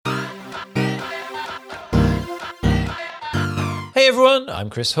Hey everyone,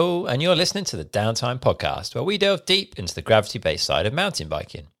 I'm Chris Hall, and you're listening to the Downtime Podcast, where we delve deep into the gravity-based side of mountain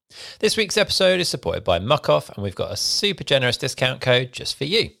biking. This week's episode is supported by Muc-Off, and we've got a super generous discount code just for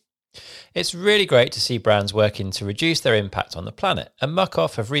you. It's really great to see brands working to reduce their impact on the planet, and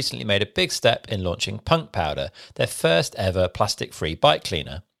Muc-Off have recently made a big step in launching Punk Powder, their first ever plastic-free bike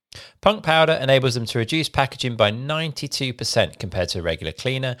cleaner. Punk Powder enables them to reduce packaging by 92% compared to a regular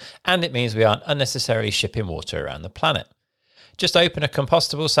cleaner, and it means we aren't unnecessarily shipping water around the planet. Just open a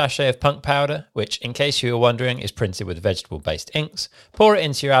compostable sachet of Punk Powder, which, in case you were wondering, is printed with vegetable-based inks. Pour it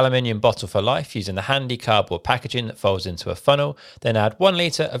into your aluminium bottle for life using the handy cardboard packaging that folds into a funnel. Then add 1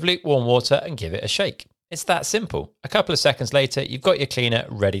 litre of lukewarm water and give it a shake. It's that simple. A couple of seconds later, you've got your cleaner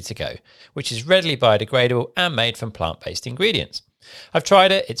ready to go, which is readily biodegradable and made from plant-based ingredients. I've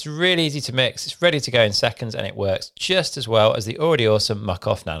tried it, it's really easy to mix, it's ready to go in seconds, and it works just as well as the already awesome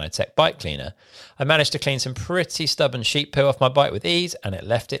Muc-Off Nanotech bike cleaner. I managed to clean some pretty stubborn sheep poo off my bike with ease, and it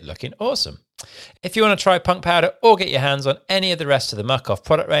left it looking awesome. If you want to try Punk Powder or get your hands on any of the rest of the Muc-Off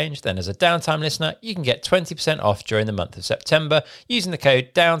product range, then as a Downtime listener, you can get 20% off during the month of September using the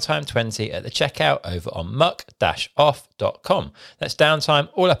code DOWNTIME20 at the checkout over on muc-off.com. That's Downtime,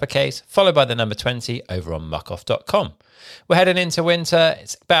 all uppercase, followed by the number 20 over on muckoff.com. We're heading into winter,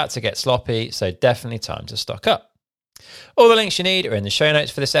 it's about to get sloppy, so definitely time to stock up. All the links you need are in the show notes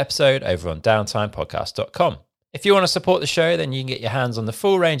for this episode over on downtimepodcast.com. If you want to support the show, then you can get your hands on the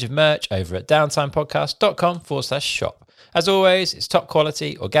full range of merch over at downtimepodcast.com/shop. As always, it's top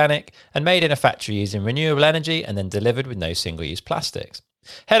quality, organic, and made in a factory using renewable energy and then delivered with no single-use plastics.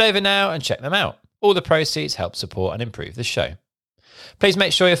 Head over now and check them out. All the proceeds help support and improve the show. Please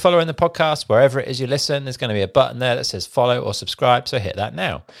make sure you're following the podcast wherever it is you listen. There's going to be a button there that says follow or subscribe, so hit that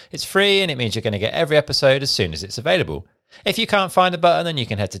now. It's free and it means you're going to get every episode as soon as it's available. If you can't find the button, then you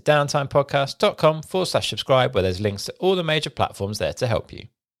can head to downtimepodcast.com/subscribe, where there's links to all the major platforms there to help you.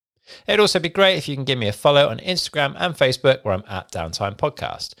 It'd also be great if you can give me a follow on Instagram and Facebook, where I'm at Downtime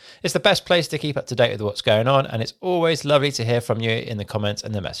Podcast. It's the best place to keep up to date with what's going on, and it's always lovely to hear from you in the comments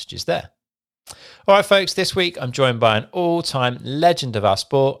and the messages there. All right, folks, this week I'm joined by an all-time legend of our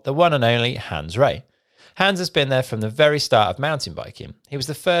sport, the one and only Hans Rey. Hans has been there from the very start of mountain biking. He was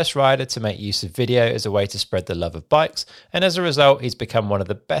the first rider to make use of video as a way to spread the love of bikes, and as a result, he's become one of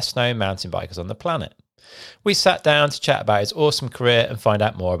the best-known mountain bikers on the planet. We sat down to chat about his awesome career and find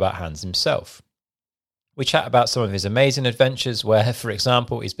out more about Hans himself. We chat about some of his amazing adventures where, for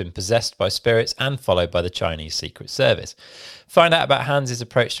example, he's been possessed by spirits and followed by the Chinese Secret Service. Find out about Hans's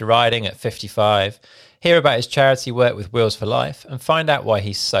approach to riding at 55, hear about his charity work with Wheels for Life, and find out why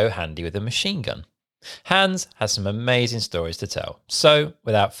he's so handy with a machine gun. Hans has some amazing stories to tell. So,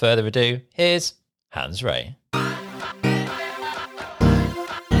 without further ado, here's Hans Rey.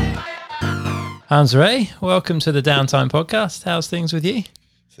 Hans Rey, welcome to the Downtime Podcast. How's things with you?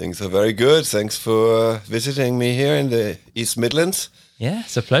 Things are very good. Thanks for visiting me here in the East Midlands. Yeah,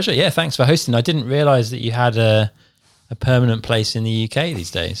 it's a pleasure. Yeah, thanks for hosting. I didn't realise that you had a permanent place in the UK these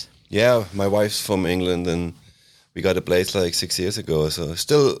days. Yeah, my wife's from England and we got a place like 6 years ago. So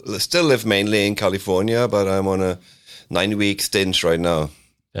still live mainly in California, but I'm on a 9-week stint right now.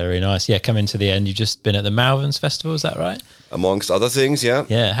 Very nice. Yeah, coming to the end, you've just been at the Malverns Festival, is that right? Amongst other things, yeah.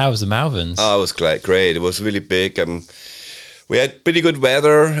 Yeah, how was the Malverns? Oh, it was great. It was really big. We had pretty good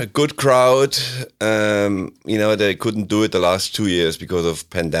weather, a good crowd. They couldn't do it the last 2 years because of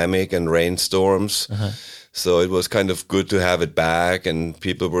pandemic and rainstorms. Uh-huh. So it was kind of good to have it back, and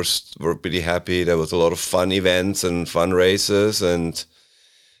people were pretty happy. There was a lot of fun events and fun races, and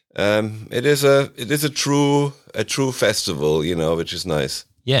it is a true festival, which is nice.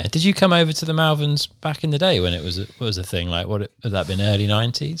 Yeah. Did you come over to the Malverns back in the day when it was a thing? Like, would that been early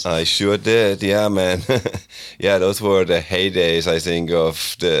 90s? I sure did. Yeah, man. Yeah, those were the heydays, I think,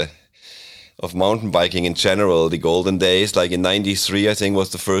 of mountain biking in general. The golden days, like in '93, I think was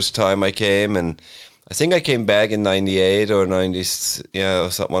the first time I came, and I think I came back in '98 or '90. Yeah,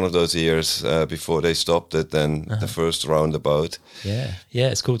 one of those years before they stopped it. Then the first roundabout. Yeah,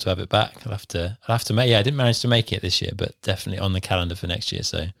 it's cool to have it back. I'll have to make. Yeah, I didn't manage to make it this year, but definitely on the calendar for next year.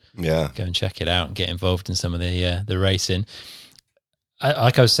 So yeah, go and check it out and get involved in some of the racing.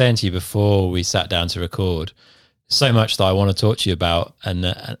 Like I was saying to you before we sat down to record, so much that I want to talk to you about, and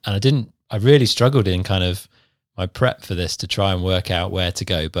I really struggled in kind of my prep for this to try and work out where to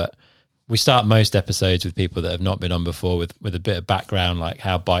go, but. We start most episodes with people that have not been on before with a bit of background, like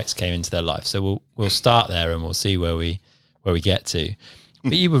how bikes came into their life. So we'll start there and we'll see where we get to.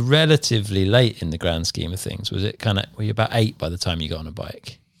 But you were relatively late in the grand scheme of things. Was it were you about 8 by the time you got on a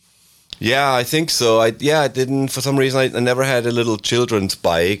bike? Yeah, I think so. I didn't, for some reason, I never had a little children's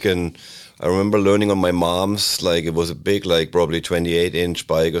bike. And I remember learning on my mom's, like it was a big, like probably 28-inch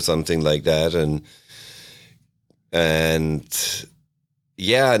bike or something like that. And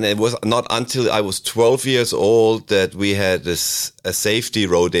yeah, and it was not until I was 12 years old that we had a safety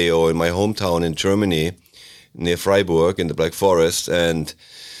rodeo in my hometown in Germany, near Freiburg in the Black Forest. And,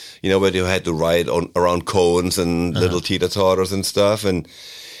 you know, where you had to ride around cones and little teeter-totters and stuff.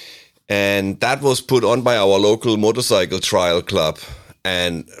 And that was put on by our local motorcycle trial club.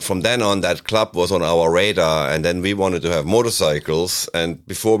 And from then on, that club was on our radar. And then we wanted to have motorcycles. And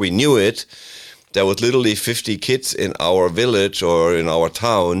before we knew it, there was literally 50 kids in our village or in our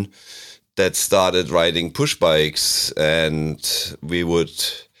town that started riding push bikes. And we would,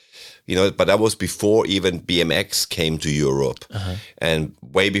 you know, but that was before even BMX came to Europe. And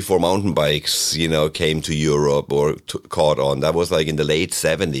way before mountain bikes, you know, came to Europe or caught on. That was like in the late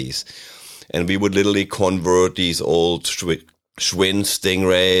 70s. And we would literally convert these old Schwinn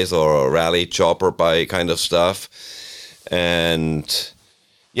Stingrays or rally chopper bike kind of stuff. And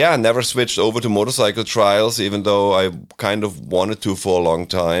yeah, never switched over to motorcycle trials, even though I kind of wanted to for a long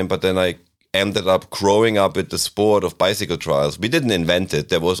time. But then I ended up growing up with the sport of bicycle trials. We didn't invent it.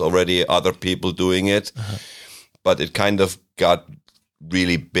 There was already other people doing it. But it kind of got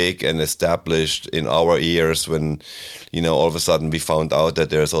really big and established in our ears when, you know, all of a sudden we found out that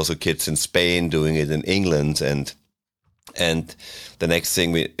there's also kids in Spain doing it, in England. And the next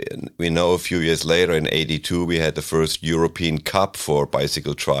thing we know, a few years later, in 82, we had the first European Cup for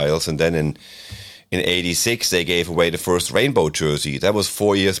bicycle trials. And then in 86, they gave away the first rainbow jersey. That was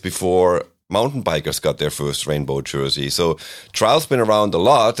 4 years before mountain bikers got their first rainbow jersey. So trials been around a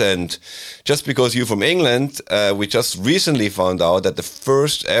lot. And just because you're from England, we just recently found out that the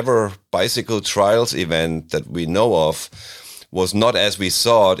first ever bicycle trials event that we know of was not as we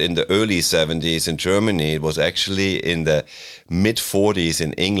saw it in the early 70s in Germany. It was actually in the mid 40s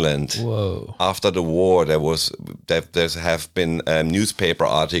in England. Whoa. After the war, there have been newspaper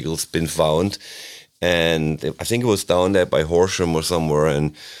articles been found. And I think it was down there by Horsham or somewhere.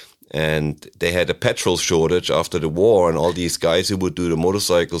 And they had a petrol shortage after the war. And all these guys who would do the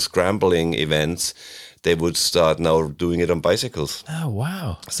motorcycle scrambling events, they would start now doing it on bicycles. Oh,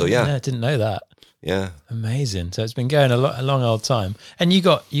 wow. So, yeah. I didn't know that. Yeah. Amazing. So it's been going a long old time. And you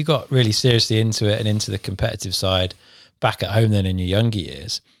got really seriously into it and into the competitive side back at home then in your younger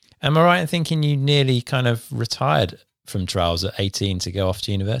years. Am I right in thinking you nearly kind of retired from trials at 18 to go off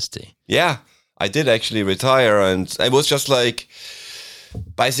to university? Yeah, I did actually retire. And it was just like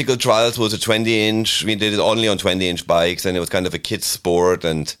bicycle trials was a 20-inch. We did it only on 20-inch bikes, and it was kind of a kid's sport.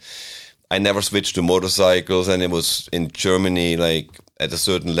 And I never switched to motorcycles. And it was in Germany, like, at a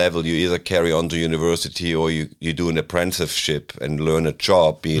certain level, you either carry on to university or you do an apprenticeship and learn a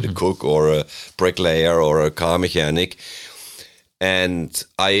job, be it a cook or a bricklayer or a car mechanic. And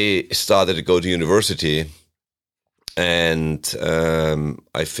I started to go to university, and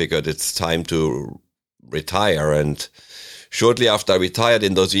I figured it's time to retire. And shortly after I retired,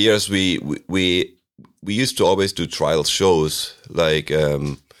 in those years, we used to always do trial shows, like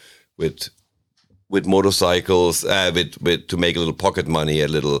with motorcycles, to make a little pocket money at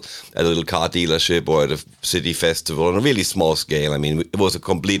a little car dealership or at a city festival on a really small scale. I mean, it was a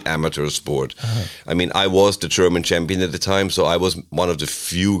complete amateur sport. I mean, I was the German champion at the time, so I was one of the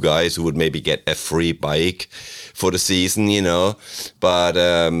few guys who would maybe get a free bike for the season, you know. But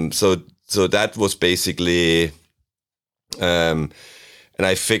so that was basically, and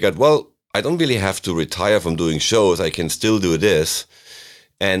I figured, well, I don't really have to retire from doing shows. I can still do this.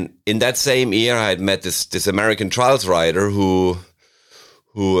 And in that same year, I had met this American trials rider who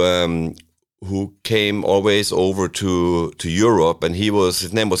came always over to Europe, and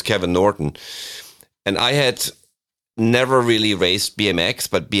his name was Kevin Norton. And I had never really raced BMX,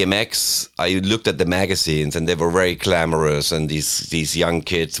 but BMX, I looked at the magazines and they were very glamorous, and these young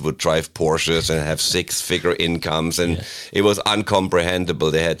kids would drive Porsches and have 6-figure incomes, and it was incomprehensible.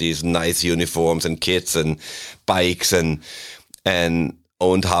 They had these nice uniforms and kits and bikes and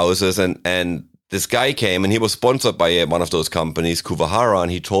owned houses, and this guy came, and he was sponsored by one of those companies, Kuvahara,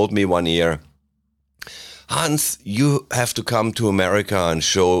 and he told me one year, Hans, you have to come to America and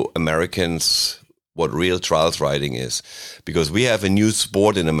show Americans what real trials riding is, because we have a new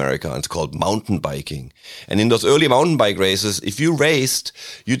sport in America, and it's called mountain biking. And in those early mountain bike races, if you raced,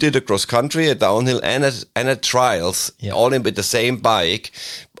 you did a cross country, a downhill, and a trials, all in with the same bike.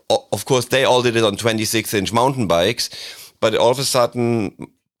 Of course, they all did it on 26-inch mountain bikes. But all of a sudden,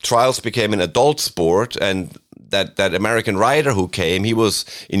 trials became an adult sport, and that American rider who came, he was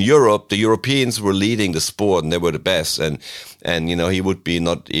in Europe. The Europeans were leading the sport, and they were the best. And he would be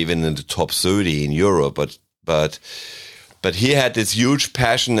not even in the top 30 in Europe, but he had this huge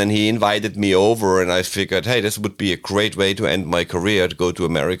passion, and he invited me over, and I figured, hey, this would be a great way to end my career, to go to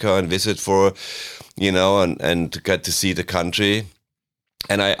America and visit for, and to get to see the country.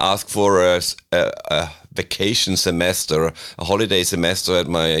 And I asked for a vacation semester, a holiday semester at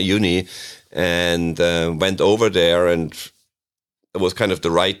my uni, and went over there, and it was kind of the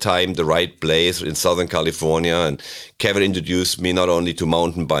right time, the right place in Southern California. And Kevin introduced me not only to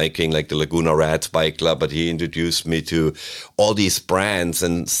mountain biking, like the Laguna Rats Bike Club, but he introduced me to all these brands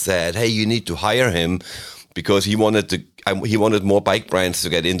and said, hey, you need to hire him, because he wanted more bike brands to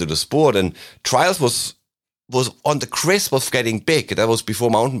get into the sport. And Trials was on the crisp of getting big. That was before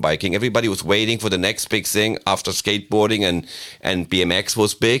mountain biking. Everybody was waiting for the next big thing after skateboarding, and BMX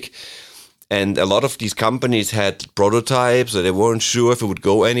was big. And a lot of these companies had prototypes, so they weren't sure if it would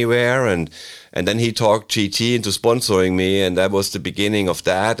go anywhere. And then he talked GT into sponsoring me, and that was the beginning of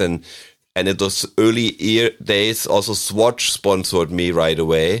that. And it was early days. Also, Swatch sponsored me right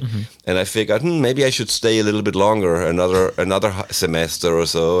away. Mm-hmm. And I figured, maybe I should stay a little bit longer, another semester or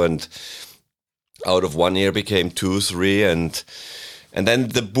so. And out of 1 year became 2, 3, and then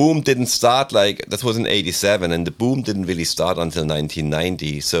the boom didn't start, that was in 87, and the boom didn't really start until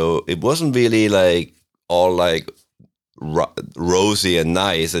 1990. So it wasn't really all rosy and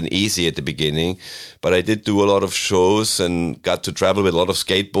nice and easy at the beginning. But I did do a lot of shows and got to travel with a lot of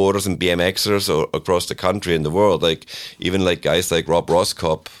skateboarders and BMXers across the country and the world. Even guys like Rob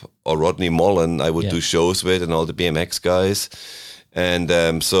Roscoe or Rodney Mullen, I would do shows with, and all the BMX guys. And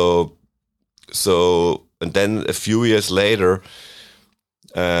and then a few years later,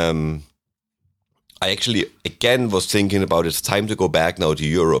 I actually again was thinking about it's time to go back now to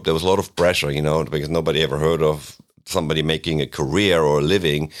Europe. There was a lot of pressure, because nobody ever heard of somebody making a career or a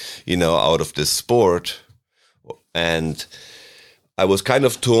living, out of this sport. And I was kind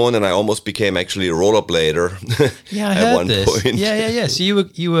of torn, and I almost became actually a rollerblader. Yeah, I heard this. Point. Yeah. So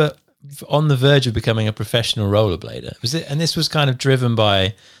you were on the verge of becoming a professional rollerblader. Was it? And this was kind of driven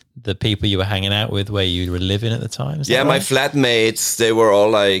by the people you were hanging out with, where you were living at the time? Yeah, right? My flatmates, they were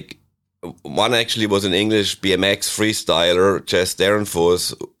all one actually was an English BMX freestyler, Jess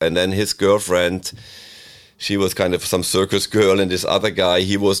Derenfors, and then his girlfriend, she was kind of some circus girl, and this other guy,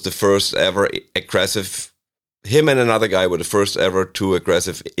 he was the first ever aggressive, him and another guy were the first ever 2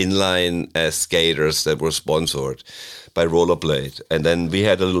 aggressive inline skaters that were sponsored by Rollerblade. And then we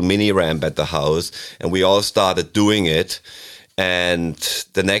had a little mini ramp at the house, and we all started doing it. And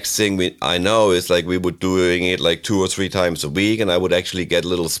the next thing I know is we were doing it 2 or 3 times a week, and I would actually get a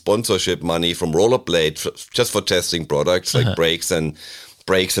little sponsorship money from Rollerblade just for testing products like brakes and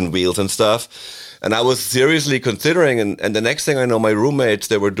wheels and stuff. And I was seriously considering, and the next thing I know, my roommates,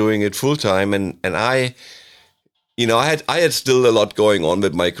 they were doing it full time, and I had still a lot going on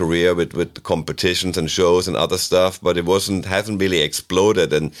with my career, with competitions and shows and other stuff, but it hasn't really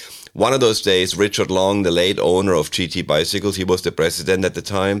exploded. And one of those days, Richard Long, the late owner of GT Bicycles, he was the president at the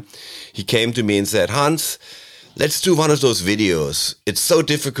time, he came to me and said, Hans, let's do one of those videos. It's so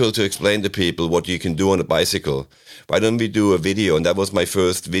difficult to explain to people what you can do on a bicycle. Why don't we do a video? And that was my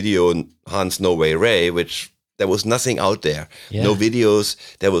first video on Hans No Way Ray, which there was nothing out there. Yeah. No videos.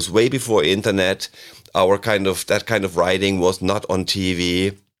 That was way before internet. That kind of riding was not on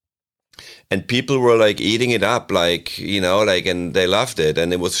TV. And people were eating it up, and they loved it.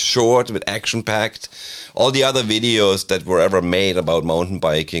 And it was short, with action-packed. All the other videos that were ever made about mountain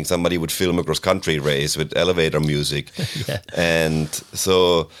biking, somebody would film a cross-country race with elevator music. Yeah. And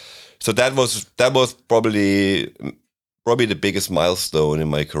so that was probably the biggest milestone in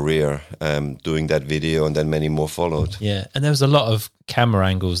my career, doing that video, and then many more followed. Yeah, and there was a lot of camera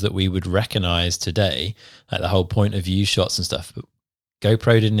angles that we would recognize today, like the whole point of view shots and stuff, but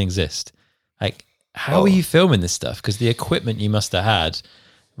GoPro didn't exist. How are you filming this stuff? Because the equipment you must have had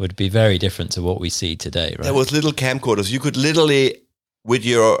would be very different to what we see today, right? There was little camcorders. You could literally,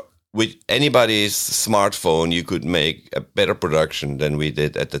 with anybody's smartphone, you could make a better production than we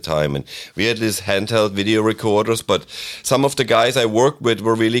did at the time. And we had these handheld video recorders, but some of the guys I worked with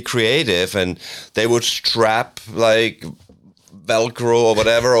were really creative, and they would strap Velcro or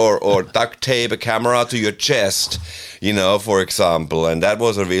whatever, or duct tape a camera to your chest, for example. And that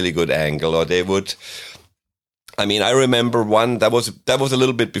was a really good angle. Or they would, I remember one, that was a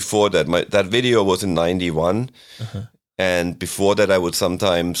little bit before that. That video was in 91. Uh-huh. And before that, I would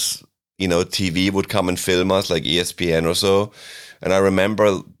sometimes, TV would come and film us, like ESPN or so. And I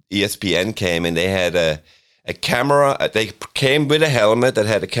remember ESPN came, and they had a camera. They came with a helmet that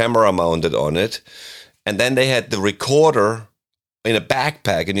had a camera mounted on it. and then they had the recorder in a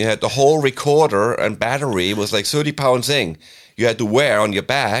backpack, and you had the whole recorder and battery was like 30 pounds thing you had to wear on your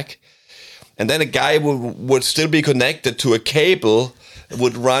back. And then a guy would still be connected to a cable,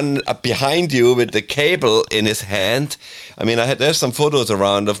 would run up behind you with the cable in his hand. I mean, there's some photos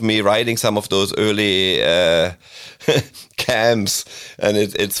around of me riding some of those early cams, and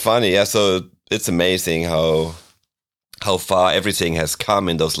it's funny. Yeah, so it's amazing how far everything has come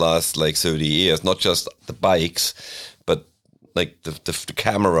in those last like 30 years. Not just the bikes, but like the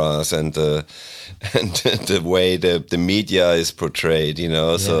cameras and the way the media is portrayed. You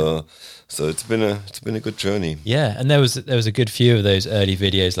know, Yeah. So it's been a good journey. Yeah, and there was a good few of those early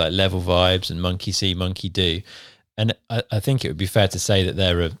videos like Level Vibes and Monkey See, Monkey Do. And I think it would be fair to say that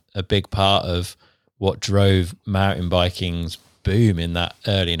they're a big part of what drove mountain biking's boom in that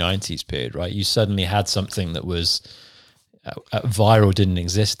early 90s period, right? You suddenly had something that was viral, didn't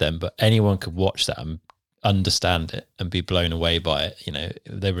exist then, but anyone could watch that and understand it and be blown away by it. You know,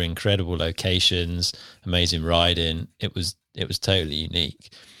 they were incredible locations, amazing riding. It was totally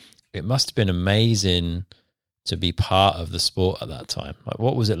unique. It must have been amazing to be part of the sport at that time. Like,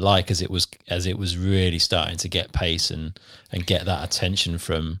 what was it like as it was really starting to get pace and get that attention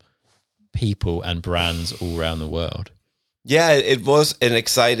from people and brands all around the world? Yeah, it was an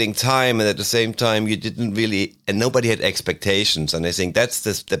exciting time, and at the same time, you didn't really, and nobody had expectations. And I think that's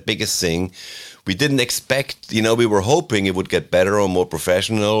the biggest thing. We didn't expect, you know, we were hoping it would get better or more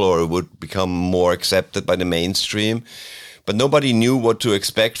professional, or it would become more accepted by the mainstream. But nobody knew what to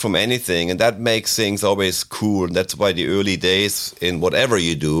expect from anything, and that makes things always cool. And that's why the early days in whatever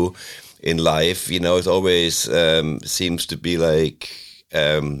you do in life, you know, it always seems to be like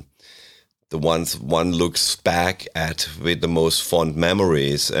the ones one looks back at with the most fond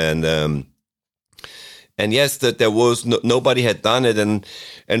memories. And yes, that there was nobody had done it, and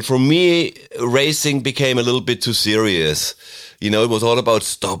for me, racing became a little bit too serious. You know, it was all about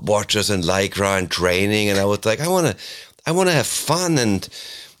stopwatches and Lycra and training, and I was like, I want to have fun. And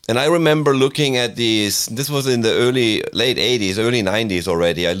I remember looking at these, this was in the late 80s, early 90s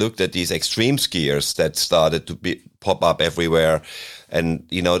already. I looked at these extreme skiers that started to pop up everywhere. And,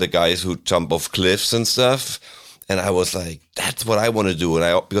 you know, the guys who jump off cliffs and stuff. And I was like, that's what I want to do.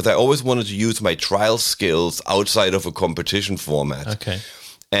 And because I always wanted to use my trial skills outside of a competition format. Okay.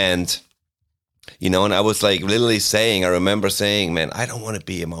 And, you know, and I was like literally saying, I remember saying, man, I don't want to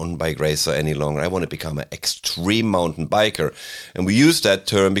be a mountain bike racer any longer. I want to become an extreme mountain biker. And we used that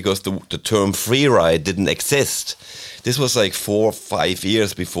term because the term free ride didn't exist. This was like 4 or 5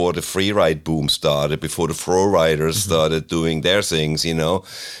 years before the free ride boom started, before the pro riders started doing their things, you know.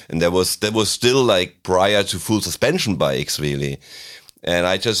 And that was still like prior to full suspension bikes, really. And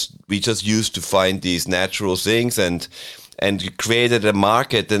we just used to find these natural things and created a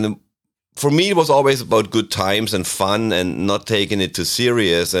market. And for me, it was always about good times and fun and not taking it too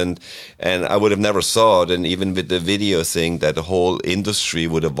serious. And I would have never thought, and even with the video thing, that the whole industry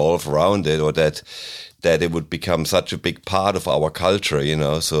would evolve around it, or that it would become such a big part of our culture, you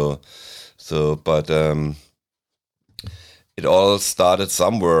know. But it all started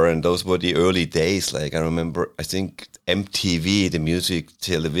somewhere, and those were the early days. Like, I remember, I think MTV, the music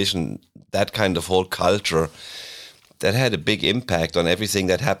television, that kind of whole culture, that had a big impact on everything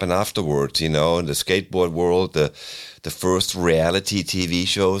that happened afterwards, you know. In the skateboard world, the first reality TV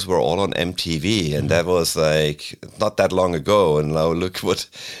shows were all on MTV, and that was like not that long ago. And now look what.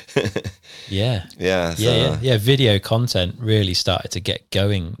 Yeah. Yeah. So. Yeah. Video content really started to get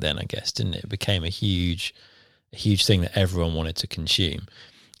going then, I guess, didn't it? It became a huge thing that everyone wanted to consume,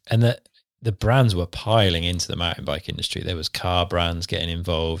 and that the brands were piling into the mountain bike industry. There was car brands getting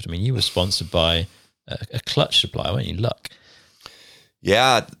involved. I mean, you were sponsored by a clutch supplier, weren't you? Luck.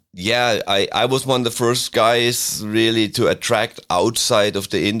 Yeah. I was one of the first guys really to attract outside of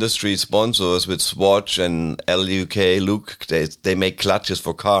the industry sponsors with Swatch and LUK. Luke, they make clutches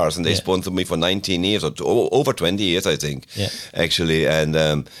for cars, and they sponsored me for 19 years or over 20 years, I think, actually,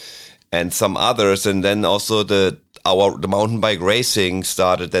 and some others. And then also the mountain bike racing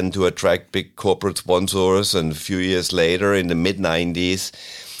started then to attract big corporate sponsors. And a few years later, in the mid 90s,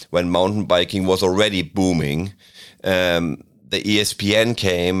 when mountain biking was already booming, the ESPN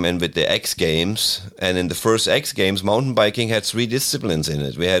came, and with the X Games, and in the first X Games, mountain biking had 3 disciplines in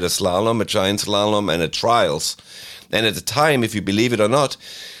it. We had a slalom, a giant slalom, and a trials. And at the time, if you believe it or not,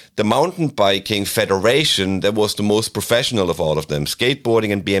 the mountain biking federation, that was the most professional of all of them.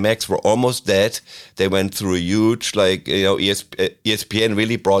 Skateboarding and BMX were almost dead. They went through a huge, like, you know, ESPN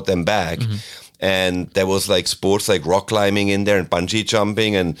really brought them back. Mm-hmm. And there was like sports like rock climbing in there and bungee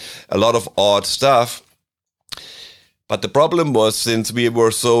jumping and a lot of odd stuff. But the problem was, since we were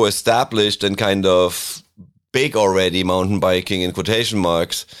so established and kind of big already, mountain biking in quotation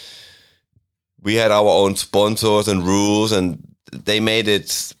marks, we had our own sponsors and rules, and they made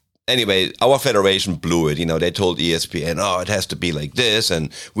it. Anyway, our federation blew it. They told ESPN, it has to be like this,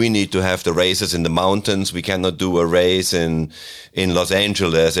 and we need to have the races in the mountains. We cannot do a race in Los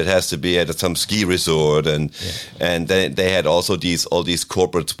Angeles. It has to be at some ski resort, and they had also all these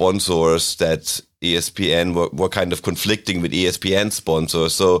corporate sponsors that ESPN were kind of conflicting with ESPN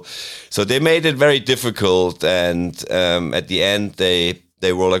sponsors. So they made it very difficult, and at the end they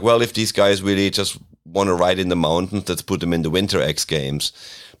were like, well, if these guys really just want to ride in the mountains, let's put them in the Winter X Games.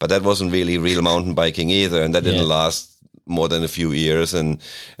 But that wasn't really real mountain biking either, and that didn't last more than a few years. And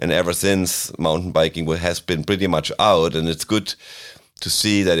ever since, mountain biking has been pretty much out, and it's good to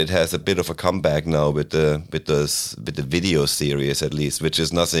see that it has a bit of a comeback now with the video series, at least, which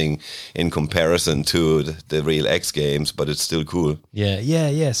is nothing in comparison to the real X Games, but it's still cool.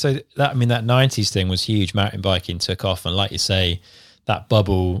 Yeah. So that 90s thing was huge. Mountain biking took off, and like you say, that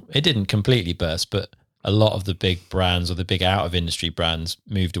bubble, it didn't completely burst, but a lot of the big brands or the big out of industry brands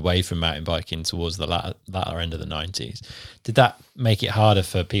moved away from mountain biking towards the latter end of the 90s. Did that make it harder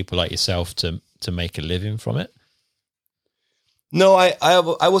for people like yourself to make a living from it? No, I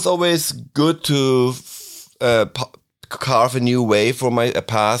was always good to carve a new way for a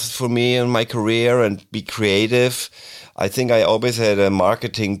path for me and my career and be creative. I think I always had a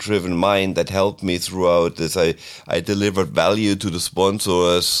marketing-driven mind that helped me throughout this. I delivered value to the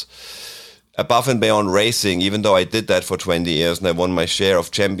sponsors above and beyond racing, even though I did that for 20 years and I won my share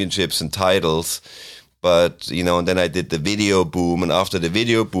of championships and titles. But, and then I did the video boom. And after the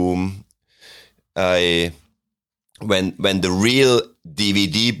video boom, when the real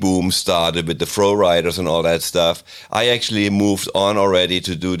DVD boom started with the Fro Riders and all that stuff, I actually moved on already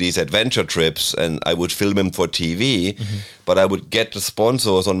to do these adventure trips, and I would film them for TV, but I would get the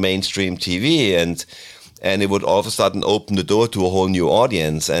sponsors on mainstream TV, and it would all of a sudden open the door to a whole new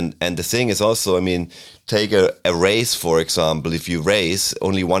audience. And the thing is also, take a race, for example. If you race,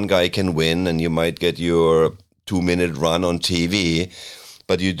 only one guy can win, and you might get your 2-minute run on TV.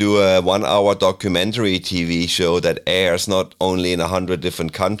 But you do a 1-hour documentary TV show that airs not only in 100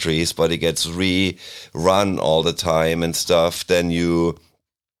 different countries, but it gets rerun all the time and stuff. Then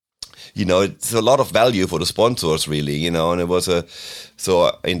it's a lot of value for the sponsors, really, and it was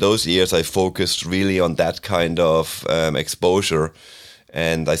so in those years I focused really on that kind of exposure,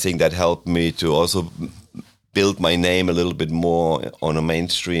 and I think that helped me to also build my name a little bit more on a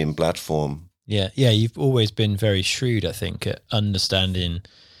mainstream platform. Yeah, you've always been very shrewd, I think, at understanding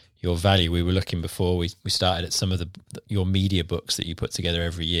your value. We were looking before we started at some of your media books that you put together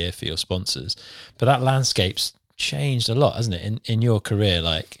every year for your sponsors, but that landscape's changed a lot, hasn't it, in your career?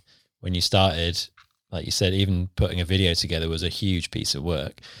 Like, when you started, like you said, even putting a video together was a huge piece of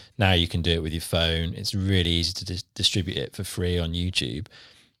work. Now you can do it with your phone. It's really easy to distribute it for free on YouTube.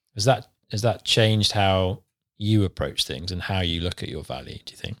 Has that changed how you approach things and how you look at your value,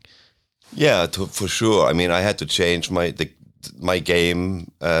 do you think? Yeah, for sure. I had to change my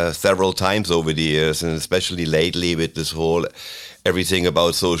game several times over the years, and especially lately with this whole everything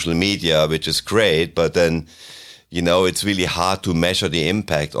about social media, which is great, but then it's really hard to measure the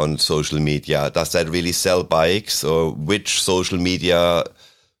impact on social media. Does that really sell bikes, or which social media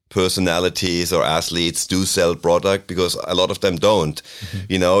personalities or athletes do sell product? Because a lot of them don't.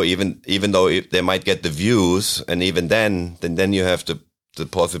 Even though they might get the views, and even then you have the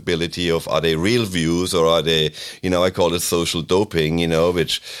possibility of, are they real views, or are they, I call it social doping,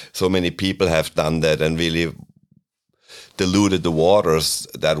 which so many people have done that and really diluted the waters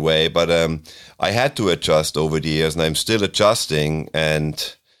that way. But I had to adjust over the years, and I'm still adjusting.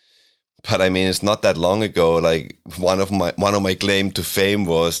 But it's not that long ago. Like one of my claim to fame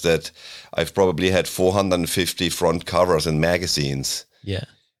was that I've probably had 450 front covers in magazines. Yeah.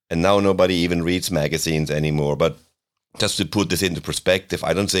 And now nobody even reads magazines anymore. But just to put this into perspective,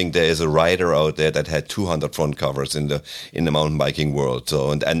 I don't think there is a rider out there that had 200 front covers in the mountain biking world.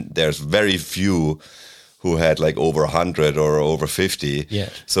 So and there's very few who had like over 100 or over 50. Yeah.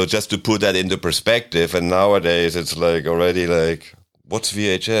 So just to put that into perspective, and nowadays it's like already like, what's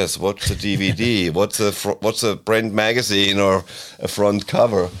VHS? What's a DVD? what's a print magazine or a front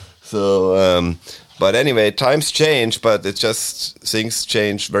cover? So, but anyway, times change, but it's just things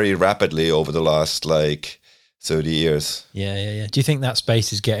change very rapidly over the last 30 years. Yeah. Do you think that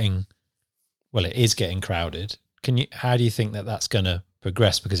space is getting crowded? How do you think that that's going to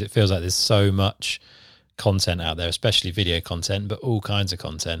progress? Because it feels like there's so much content out there, especially video content, but all kinds of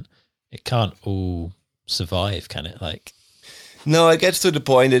content. It can't all survive, can it? No, it gets to the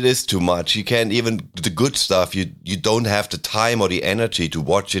point it is too much. You can't even, the good stuff, you don't have the time or the energy to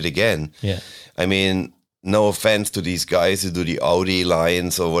watch it again. Yeah. no offense to these guys who do the Audi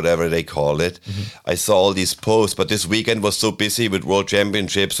lines or whatever they call it. I saw all these posts, but this weekend was so busy with World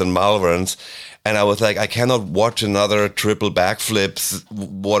Championships and Malverns, and I was like, I cannot watch another triple backflips,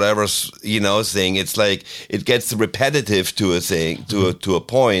 whatever, thing. It's like, it gets repetitive to a thing, to a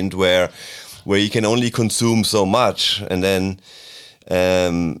point where you can only consume so much. And then,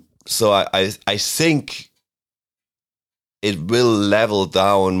 so I think it will level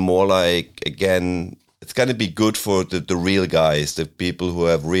down more like, again, it's going to be good for the real guys, the people who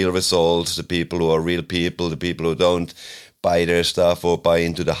have real results, the people who are real people, the people who don't buy their stuff or buy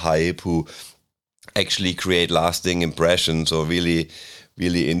into the hype, who actually create lasting impressions or really,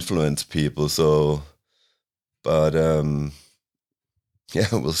 really influence people. So, but yeah,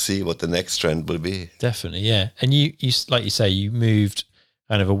 we'll see what the next trend will be. Definitely, yeah. And you like you say, you moved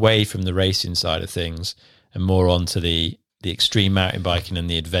kind of away from the racing side of things and more onto the extreme mountain biking and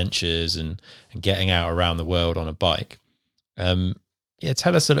the adventures and getting out around the world on a bike. Yeah,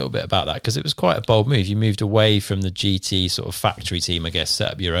 tell us a little bit about that, because it was quite a bold move. You moved away from the GT sort of factory team, I guess,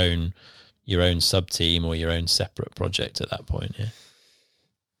 set up your own sub team or your own separate project at that point. Yeah.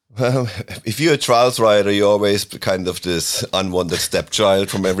 Well, if you're a trials rider, you're always kind of this unwanted stepchild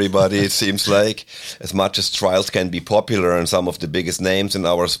from everybody, it seems like. As much as trials can be popular, and some of the biggest names in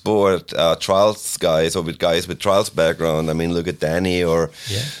our sport are trials guys or with guys with trials background. I mean, look at Danny or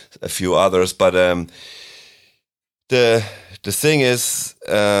a few others. But the thing is,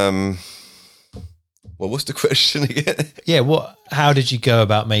 what was the question again? Yeah, how did you go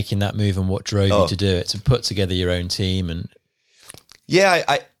about making that move, and what drove you to do it, to put together your own team? And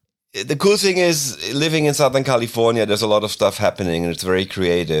yeah, the cool thing is, living in Southern California, there's a lot of stuff happening and it's very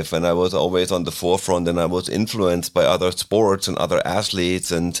creative. And I was always on the forefront, and I was influenced by other sports and other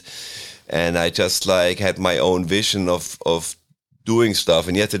athletes. And I just like had my own vision of doing stuff.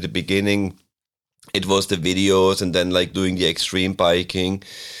 And yet at the beginning, it was the videos and then like doing the extreme biking.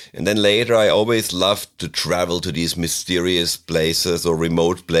 And then later, I always loved to travel to these mysterious places or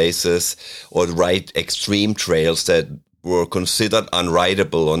remote places or ride extreme trails that were considered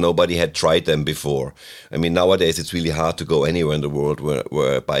unrideable or nobody had tried them before. I mean, nowadays it's really hard to go anywhere in the world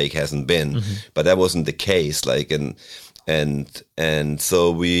where a bike hasn't been, but that wasn't the case. Like, and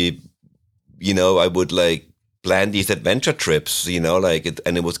so we, I would like plan these adventure trips, like it,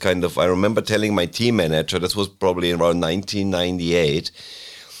 and it was kind of, I remember telling my team manager, this was probably around 1998,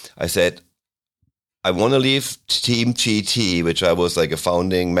 I said, I want to leave Team GT, which I was like a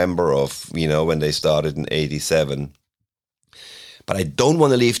founding member of, when they started in 87. But I don't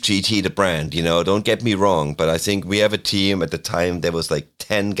want to leave GT, the brand, don't get me wrong. But I think we have a team. At the time, there was like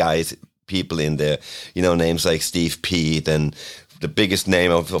 10 people in there, names like Steve Peat and the biggest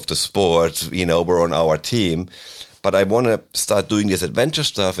name of the sport, were on our team. But I want to start doing this adventure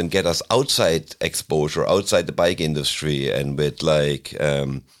stuff and get us outside exposure, outside the bike industry, and with like,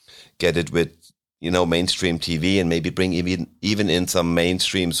 get it with, mainstream TV, and maybe bring even in some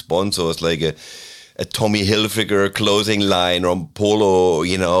mainstream sponsors like a Tommy Hilfiger clothing line or Polo,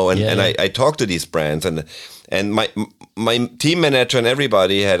 and I talked to these brands, and my team manager and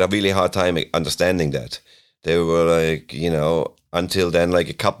everybody had a really hard time understanding that. They were like, until then, like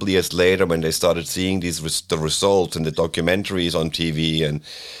a couple of years later, when they started seeing the results and the documentaries on TV, and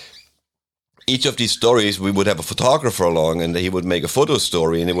each of these stories, we would have a photographer along, and he would make a photo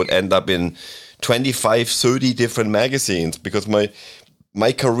story, and it would end up in 25, 30 different magazines, because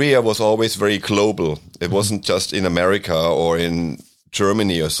my career was always very global. It wasn't just in America or in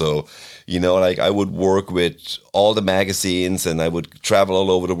Germany or so. Like I would work with all the magazines and I would travel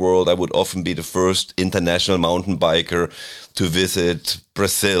all over the world. I would often be the first international mountain biker to visit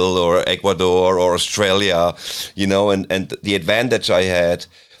Brazil or Ecuador or Australia, and the advantage I had,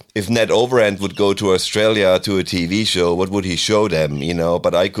 if Ned Overend would go to Australia to a TV show, what would he show them,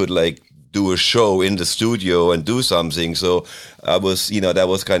 But I could like do a show in the studio and do something. So I was, that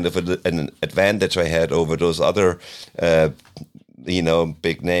was kind of an advantage I had over those other,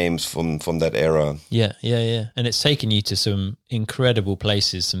 big names from that era. Yeah. And it's taken you to some incredible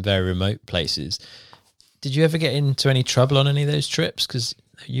places, some very remote places. Did you ever get into any trouble on any of those trips? Because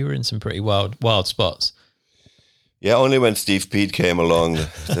you were in some pretty wild spots. Yeah, only when Steve Peat came along,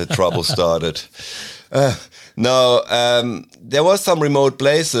 the trouble started. No, there was some remote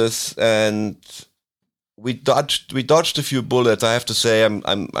places, and we dodged a few bullets. I have to say,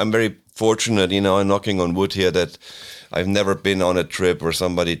 I'm very fortunate, I'm knocking on wood here, that I've never been on a trip where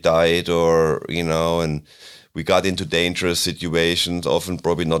somebody died or, and we got into dangerous situations, often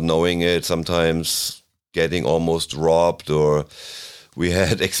probably not knowing it, sometimes getting almost robbed, or we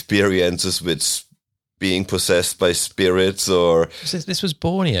had experiences with being possessed by spirits or... This was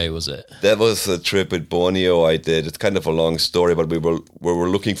Borneo, was it? That was a trip with Borneo I did. It's kind of a long story, but we were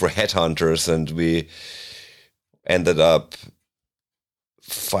looking for headhunters, and we ended up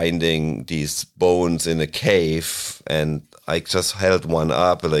finding these bones in a cave, and I just held one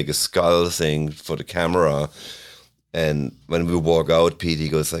up like a skull thing for the camera. And when we walk out,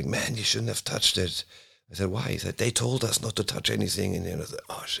 Pete goes like, "Man, you shouldn't have touched it." I said, "Why?" He said, "They told us not to touch anything." And I said,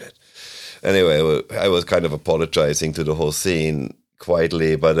 "Oh shit." Anyway, I was kind of apologizing to the whole scene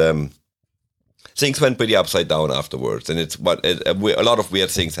quietly, but things went pretty upside down afterwards, and a lot of weird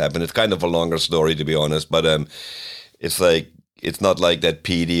things happened. It's kind of a longer story, to be honest, but it's not like that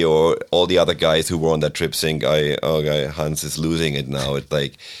Petey or all the other guys who were on that trip think, Hans is losing it now. It's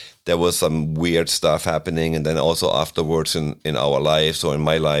like there was some weird stuff happening, and then also afterwards in our lives, or in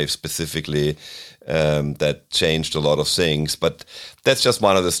my life specifically, that changed a lot of things. But that's just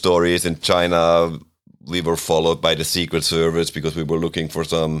one of the stories. In China, we were followed by the Secret Service because we were looking for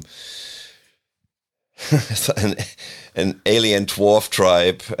some an alien dwarf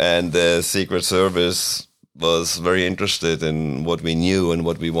tribe, and the Secret Service was very interested in what we knew and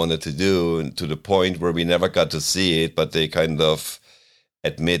what we wanted to do, and to the point where we never got to see it, but they kind of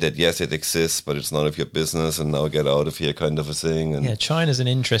admitted, yes, it exists, but it's none of your business, and now get out of here, kind of a thing. And China's an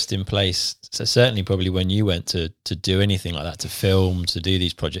interesting place. So certainly probably when you went to do anything like that, to film, to do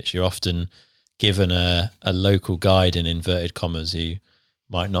these projects, you're often given a local guide, in inverted commas, who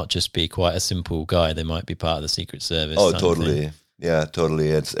might not just be quite a simple guy. They might be part of the Secret Service. Oh, totally. Yeah,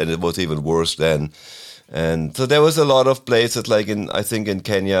 totally. And it was even worse then. And so there was a lot of places, like I think in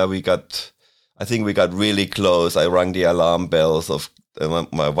Kenya, we got really close. I rang the alarm bells of...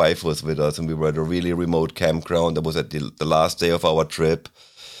 my wife was with us, and we were at a really remote campground that was at the last day of our trip.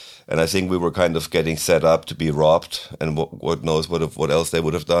 And I think we were kind of getting set up to be robbed, and what knows what else they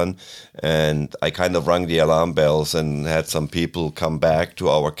would have done. And I kind of rang the alarm bells and had some people come back to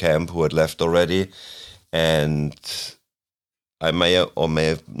our camp who had left already. And I may or may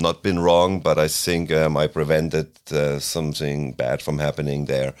have not been wrong, but I think I prevented something bad from happening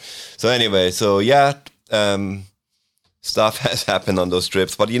there. So anyway, stuff has happened on those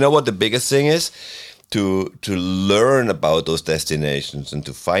trips. But you know what the biggest thing is? To learn about those destinations and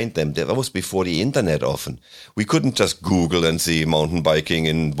to find them. That was before the internet often. We couldn't just Google and see mountain biking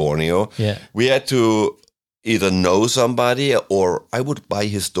in Borneo. Yeah. We had to either know somebody, or I would buy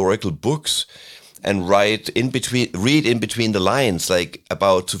historical books and read in between the lines, like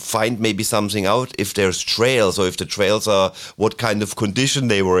about to find maybe something out, if there's trails, or if the trails are, what kind of condition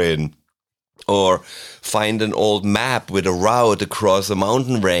they were in. Or find an old map with a route across a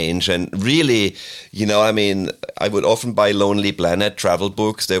mountain range. And really, I would often buy Lonely Planet travel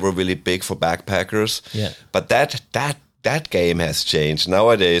books. They were really big for backpackers. Yeah. But that game has changed.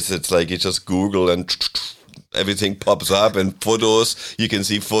 Nowadays, it's like you just Google and everything pops up, and photos. You can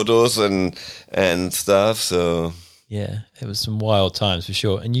see photos and stuff. So yeah, it was some wild times for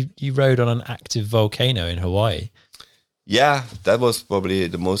sure. And you rode on an active volcano in Hawaii. Yeah, that was probably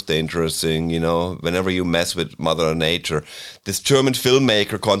the most dangerous thing, whenever you mess with Mother Nature. This German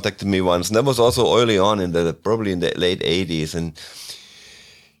filmmaker contacted me once, and that was also early on, probably in the late 80s. And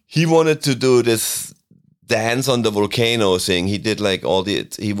he wanted to do this dance on the volcano thing. He did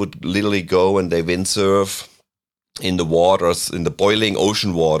he would literally go and they windsurf in the waters, in the boiling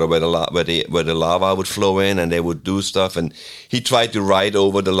ocean water where the lava would flow in, and they would do stuff. And he tried to ride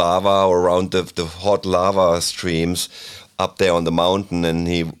over the lava or around the hot lava streams up there on the mountain, and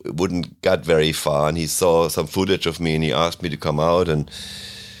he wouldn't get very far. And he saw some footage of me, and he asked me to come out, and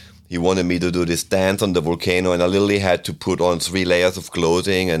he wanted me to do this dance on the volcano. And I literally had to put on 3 layers of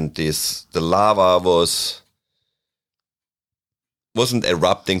clothing, and the lava wasn't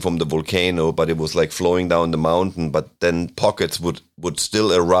erupting from the volcano, but it was like flowing down the mountain. But then pockets would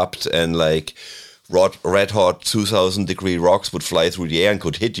still erupt, and like red hot 2,000 degree rocks would fly through the air and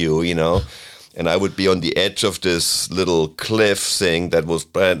could hit you, And I would be on the edge of this little cliff thing that was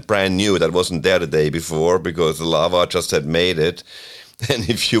brand new, that wasn't there the day before because the lava just had made it. And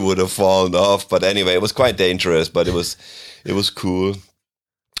if you would have fallen off, but anyway, it was quite dangerous, but it was cool.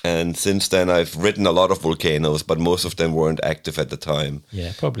 And since then, I've ridden a lot of volcanoes, but most of them weren't active at the time.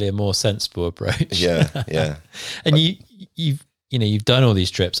 Yeah, probably a more sensible approach. Yeah. And you've done all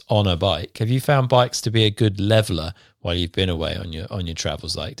these trips on a bike. Have you found bikes to be a good leveler while you've been away on your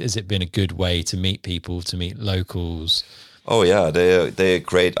travels? Like, has it been a good way to meet people, to meet locals? Oh yeah, they're a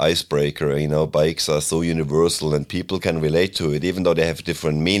great icebreaker. Bikes are so universal, and people can relate to it, even though they have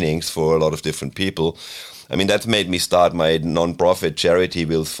different meanings for a lot of different people. I mean, that made me start my non-profit charity,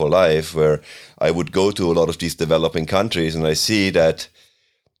 Wheels for Life, where I would go to a lot of these developing countries, and I see that,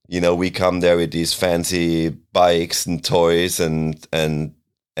 we come there with these fancy bikes and toys, and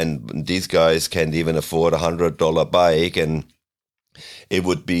these guys can't even afford $100 bike, and it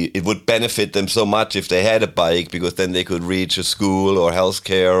would benefit them so much if they had a bike, because then they could reach a school or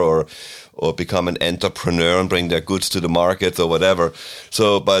healthcare or become an entrepreneur and bring their goods to the market or whatever.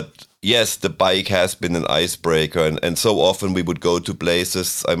 So, but yes, the bike has been an icebreaker, and so often we would go to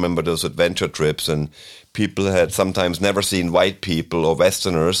places. I remember those adventure trips, and people had sometimes never seen white people or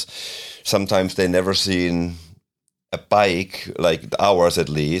Westerners. Sometimes they never seen a bike like ours, at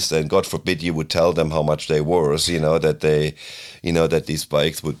least, and God forbid you would tell them how much they worth. That these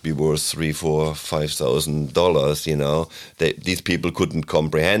bikes would be worth $3,000, $4,000, $5,000. These people couldn't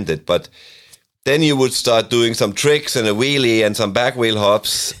comprehend it, but then you would start doing some tricks and a wheelie and some back wheel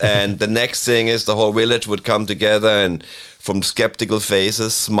hops, and the next thing is the whole village would come together, and from skeptical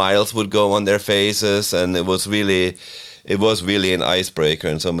faces, smiles would go on their faces, and it was really an icebreaker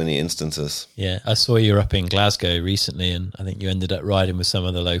in so many instances. Yeah, I saw you up in Glasgow recently, and I think you ended up riding with some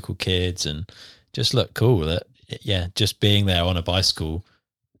of the local kids, and just looked cool. Just being there on a bicycle,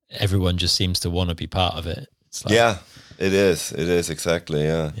 everyone just seems to want to be part of it. Yeah, it is. It is, exactly,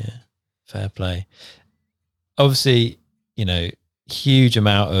 yeah. Yeah, fair play. Obviously, huge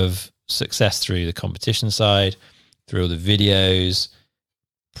amount of success through the competition side, through all the videos.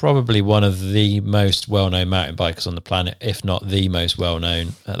 Probably one of the most well-known mountain bikers on the planet, if not the most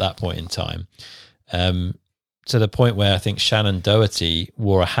well-known at that point in time. To the point where I think Shannon Doherty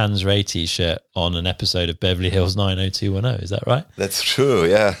wore a Hans Ray t-shirt on an episode of Beverly Hills 90210. Is that right? That's true,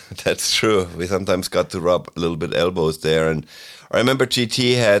 yeah. That's true. We sometimes got to rub a little bit elbows there. And I remember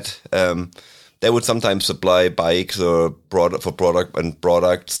GT had... they would sometimes supply bikes or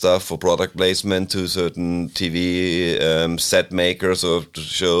product stuff for product placement to certain TV set makers or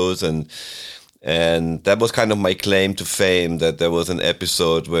shows, and that was kind of my claim to fame, that there was an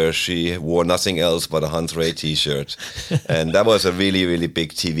episode where she wore nothing else but a Hans Ray t-shirt, and that was a really, really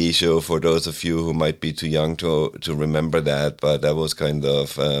big TV show for those of you who might be too young to remember that, but that was kind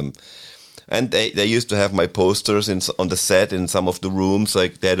of... and they used to have my posters on the set in some of the rooms,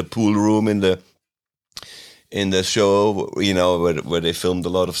 like they had a pool room in the show, where they filmed a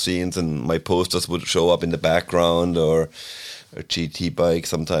lot of scenes, and my posters would show up in the background, or a GT bike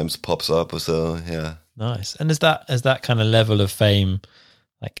sometimes pops up or so. Yeah. Nice. And has that kind of level of fame,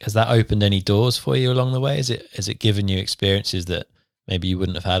 has that opened any doors for you along the way? Has it given you experiences that maybe you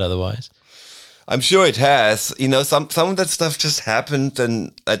wouldn't have had otherwise? I'm sure it has. Some of that stuff just happened,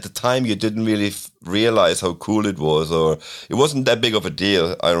 and at the time you didn't really realize how cool it was, or it wasn't that big of a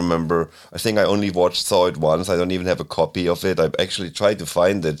deal. I remember, I think I only saw it once. I don't even have a copy of it. I actually tried to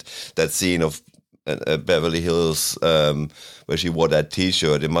find that scene of Beverly Hills where she wore that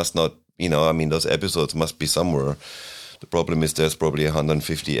t-shirt. It must not, those episodes must be somewhere. The problem is there's probably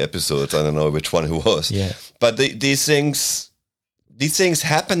 150 episodes. I don't know which one it was. Yeah. But these things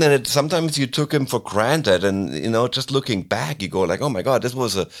happen, and sometimes you took them for granted, and just looking back, you go like, oh my God, this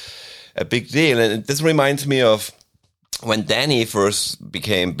was a big deal. And this reminds me of when Danny first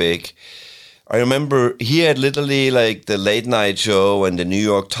became big. I remember he had literally the late night show and the New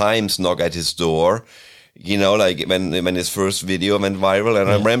York Times knock at his door, when his first video went viral. And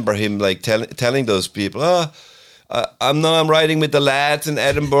I remember him telling those people, I'm riding with the lads in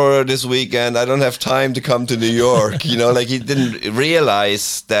Edinburgh this weekend. I don't have time to come to New York. He didn't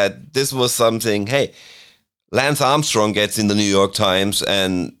realize that this was something, hey, Lance Armstrong gets in the New York Times,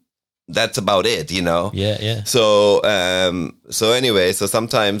 and that's about it, Yeah. So anyway, so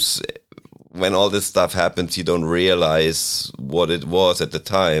sometimes when all this stuff happens, you don't realize what it was at the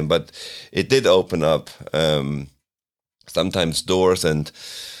time, but it did open up sometimes doors, and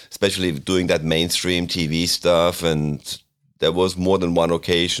especially doing that mainstream TV stuff. And there was more than one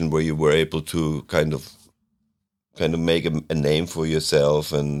occasion where you were able to kind of make a name for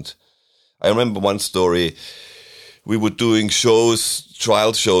yourself. And I remember one story, we were doing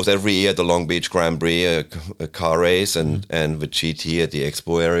trial shows every year at the Long Beach Grand Prix, a car race, and with GT at the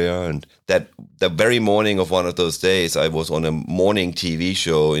expo area. And the very morning of one of those days, I was on a morning TV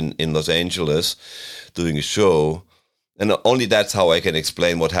show in Los Angeles doing a show. And only that's how I can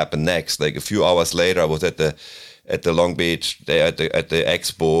explain what happened next. A few hours later, I was at the Long Beach, at the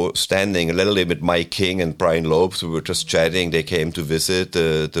expo, standing literally with Mike King and Brian Lopes. We were just chatting. They came to visit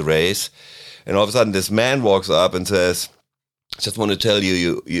the race. And all of a sudden, this man walks up and says, just want to tell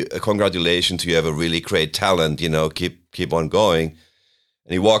you congratulations, you have a really great talent, keep on going.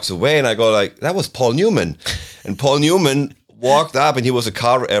 And he walks away, and I go that was Paul Newman. And Paul Newman walked up, and he was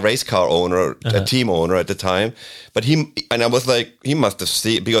a race car owner, a team owner at the time. But I was like, he must have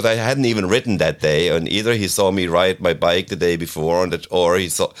seen, because I hadn't even ridden that day, and either he saw me ride my bike the day before, or I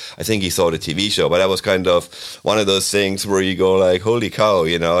think he saw the TV show. But that was kind of one of those things where you go like, holy cow,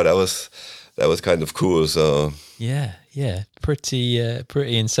 that was kind of cool. So yeah,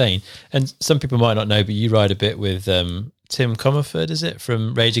 pretty insane. And some people might not know, but you ride a bit with Tim Comerford, is it,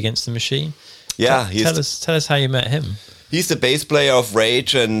 from Rage Against the Machine? Yeah, tell us how you met him. He's the bass player of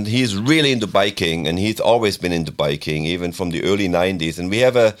Rage, and he's really into biking, and he's always been into biking, even from the early 90s. And we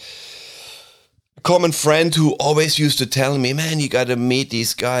have a common friend who always used to tell me, man, you got to meet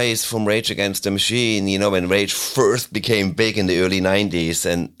these guys from Rage Against the Machine, when Rage first became big in the early 90s.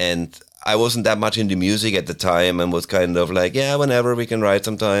 And I wasn't that much into music at the time, and was kind of like, yeah, whenever we can ride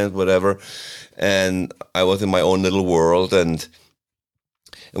sometimes, whatever. And I was in my own little world, and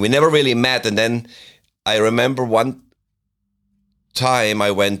we never really met. And then I remember one time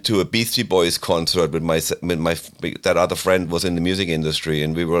I went to a Beastie Boys concert with that other friend was in the music industry,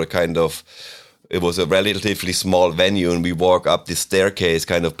 and we were it was a relatively small venue, and we walk up the staircase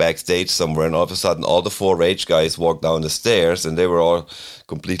kind of backstage somewhere, and all of a sudden all the 4 Rage guys walked down the stairs, and they were all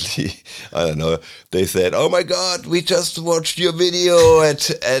completely, I don't know, they said, oh my God, we just watched your video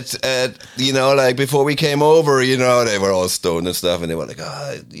at like before we came over, they were all stoned and stuff, and they were like,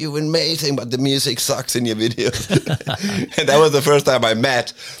 oh, you're amazing, but the music sucks in your videos. And that was the first time I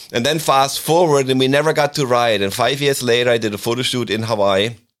met. And then fast forward, and we never got to ride, and 5 years later I did a photo shoot in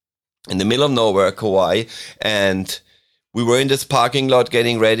Hawaii, in the middle of nowhere, Kauai, and we were in this parking lot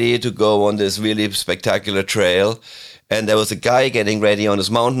getting ready to go on this really spectacular trail, and there was a guy getting ready on his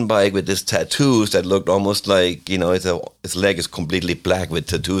mountain bike with these tattoos that looked almost like, his leg is completely black with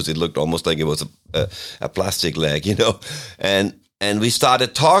tattoos. It looked almost like it was a plastic leg, and we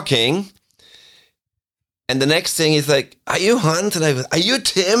started talking. And the next thing is like, are you Hans? And I was, are you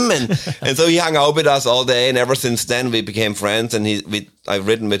Tim? And so he hung out with us all day. And ever since then, we became friends. And I've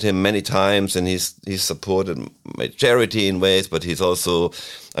ridden with him many times. And he's supported my charity in ways. But he's also,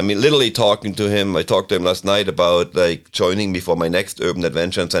 literally talking to him. I talked to him last night about like joining me for my next urban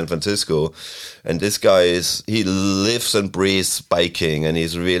adventure in San Francisco. And this guy he lives and breathes biking. And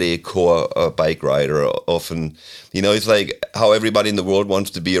he's really a core bike rider. Often, he's like how everybody in the world wants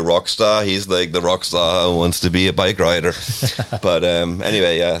to be a rock star. He's like the rock star who wants to be a bike rider. But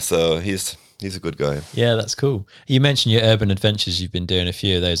anyway, yeah, so he's a good guy. Yeah, that's cool. You mentioned your urban adventures. You've been doing a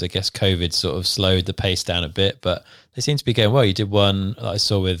few of those. I guess COVID sort of slowed the pace down a bit, but they seem to be going well. You did one that I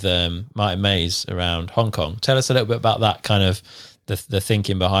saw with Martin Mays around Hong Kong. Tell us a little bit about that, kind of the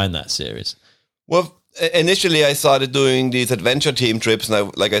thinking behind that series. Well, initially I started doing these adventure team trips,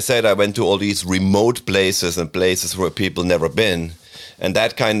 and like I said, I went to all these remote places and places where people never been. And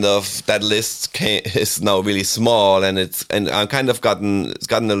that list is now really small, and I'm kind of it's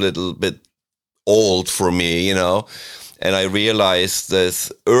gotten a little bit old for me, And I realized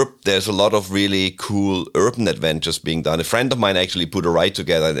there's a lot of really cool urban adventures being done. A friend of mine actually put a ride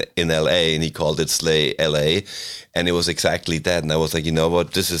together in LA, and he called it Slay LA, and it was exactly that. And I was like, you know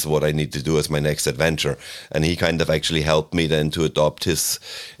what, this is what I need to do as my next adventure. And he kind of actually helped me then to adopt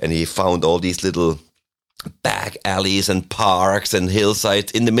and he found all these little back alleys and parks and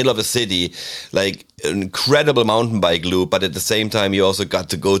hillsides in the middle of a city, like an incredible mountain bike loop. But at the same time, you also got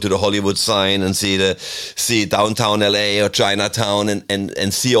to go to the Hollywood sign and see downtown LA or Chinatown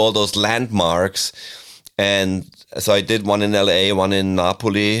and see all those landmarks. And so I did one in LA, one in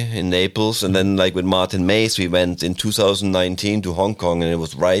Naples, and then like with Martin Mays, we went in 2019 to Hong Kong, and it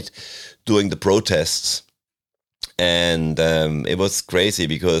was right during the protests. And it was crazy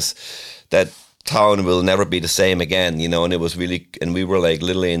because that town will never be the same again, and it was really, and we were like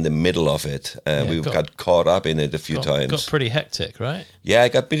literally in the middle of it. We got caught up in it a few times. Got pretty hectic, right? Yeah,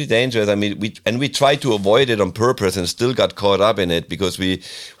 it got pretty dangerous. We tried to avoid it on purpose and still got caught up in it because we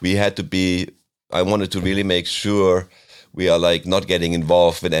had to be, I wanted to really make sure we are like not getting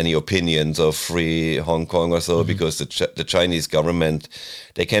involved with any opinions of free Hong Kong or so, because the Chinese government,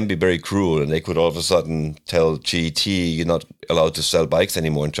 they can be very cruel, and they could all of a sudden tell GT you're not allowed to sell bikes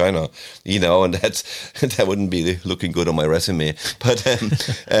anymore in China, and that wouldn't be looking good on my resume. But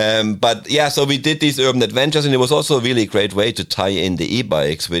but yeah, so we did these urban adventures, and it was also a really great way to tie in the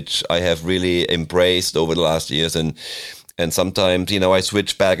e-bikes, which I have really embraced over the last years, and sometimes I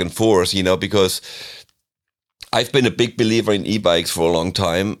switch back and forth, because I've been a big believer in e-bikes for a long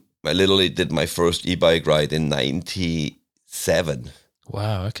time. I literally did my first e-bike ride in 97.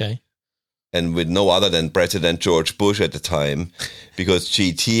 Wow, okay. And with no other than President George Bush at the time, because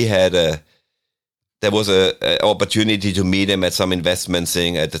GT had there was a opportunity to meet him at some investment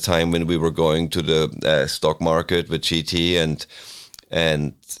thing at the time when we were going to the stock market with GT,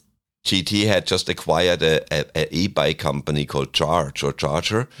 and GT had just acquired a e-bike company called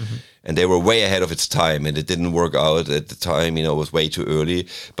Charger, and they were way ahead of its time, and it didn't work out at the time. It was way too early.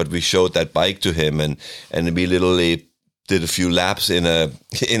 But we showed that bike to him, and we literally did a few laps in a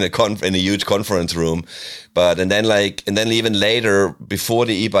huge conference room. And then even later, before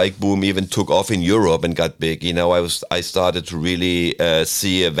the e-bike boom even took off in Europe and got big, I started to really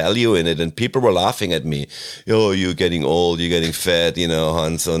see a value in it, and people were laughing at me. Oh, you're getting old, you're getting fat,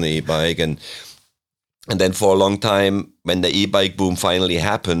 Hans, on the e-bike. And then for a long time, when the e-bike boom finally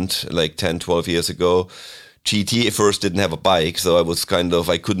happened, like 10, 12 years ago, GT at first didn't have a bike, so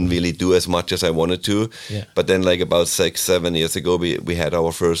I couldn't really do as much as I wanted to. Yeah. But then like about 6-7 years ago, we had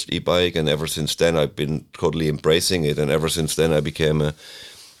our first e-bike, and ever since then I've been totally embracing it. And ever since then I became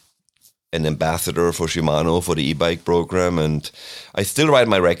an ambassador for Shimano for the e-bike program, and I still ride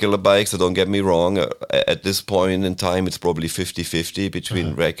my regular bike, so don't get me wrong. At this point in time, it's probably 50-50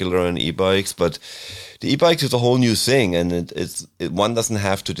 between regular and e-bikes, but the e-bikes is a whole new thing, and one doesn't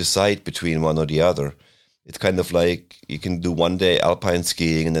have to decide between one or the other. It's kind of like you can do one day alpine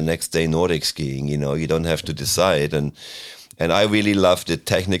skiing and the next day Nordic skiing, you don't have to decide. And I really love the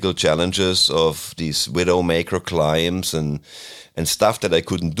technical challenges of these Widowmaker climbs and stuff that I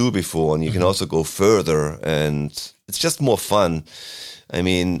couldn't do before. And you can also go further, and it's just more fun. I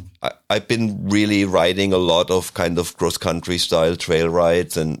mean, I've been really riding a lot of kind of cross-country style trail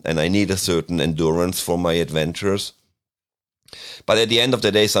rides, and I need a certain endurance for my adventures. But at the end of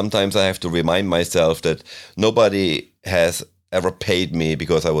the day, sometimes I have to remind myself that nobody has ever paid me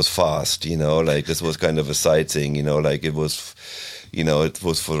because I was fast, like this was kind of a side thing, like it was, it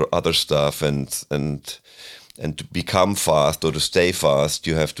was for other stuff, and to become fast or to stay fast,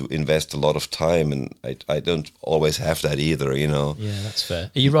 you have to invest a lot of time, and I don't always have that either, Yeah, that's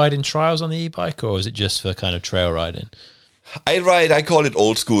fair. Are you riding trials on the e-bike, or is it just for kind of trail riding? I call it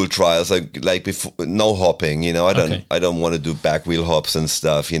old school trials, like before, no hopping, I don't want to do back wheel hops and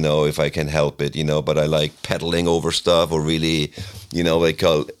stuff, if I can help it, but I like pedaling over stuff, or really,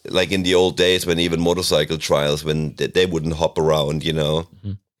 like in the old days when even motorcycle trials, when they wouldn't hop around,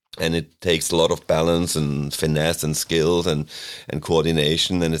 and it takes a lot of balance and finesse and skills and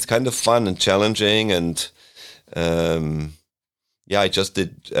coordination, and it's kind of fun and challenging. And I just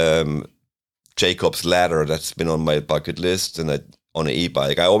did Jacob's Ladder. That's been on my bucket list, and on an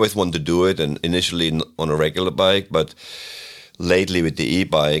e-bike. I always wanted to do it, and initially on a regular bike, but lately with the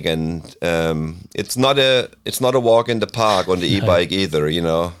e-bike, and it's not a walk in the park on the e-bike either,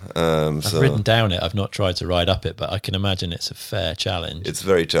 I've ridden down it. I've not tried to ride up it, but I can imagine it's a fair challenge. It's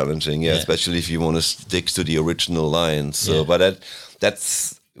very challenging, especially if you want to stick to the original lines. So, but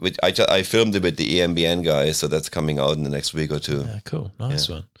that's. I filmed it with the EMBN guys, so that's coming out in the next week or two. Yeah, cool. Nice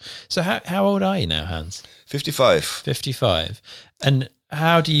one. So how old are you now, Hans? 55. 55. And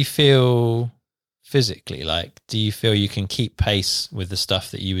how do you feel physically? Like, do you feel you can keep pace with the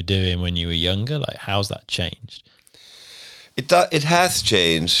stuff that you were doing when you were younger? Like, how's that changed? It has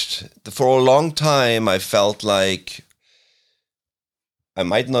changed. For a long time, I felt like I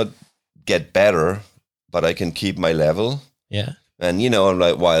might not get better, but I can keep my level. Yeah. And,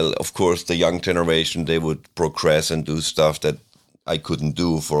 while, of course, the young generation, they would progress and do stuff that I couldn't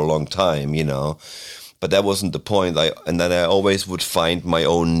do for a long time, But that wasn't the point. And then I always would find my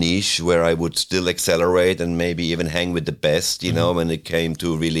own niche where I would still accelerate and maybe even hang with the best, when it came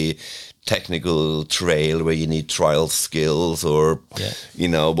to really technical trail where you need trial skills or,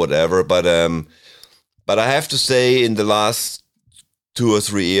 whatever. But I have to say, in the last 2 or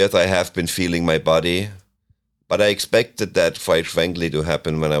 3 years, I have been feeling my body. But I expected that, quite frankly, to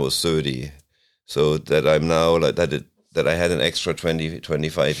happen when I was 30. So that I'm now like that I had an extra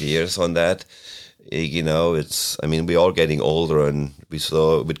 25 years on that. We're all getting older, and we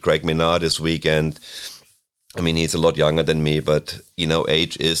saw with Greg Minard this weekend. He's a lot younger than me, but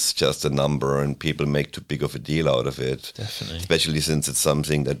age is just a number, and people make too big of a deal out of it. Definitely, especially since it's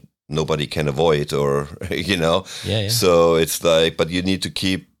something that nobody can avoid, or Yeah. So it's like, but you need to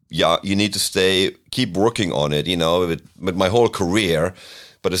keep. Yeah, you need to keep working on it, with my whole career,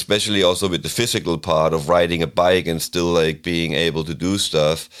 but especially also with the physical part of riding a bike and still like being able to do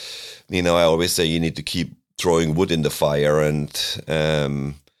stuff. I always say you need to keep throwing wood in the fire and,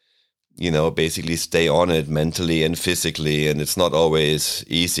 basically stay on it mentally and physically. And it's not always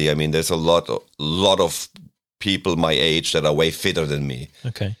easy. There's a lot of people my age that are way fitter than me.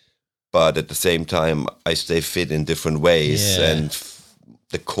 Okay. But at the same time, I stay fit in different ways. Yeah. And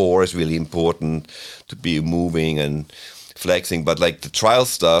the core is really important to be moving and flexing. But like the trial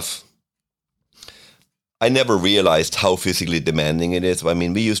stuff, I never realized how physically demanding it is. I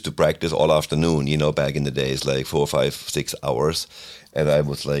mean, we used to practice all afternoon, back in the days, like 4, 5, 6 hours. And I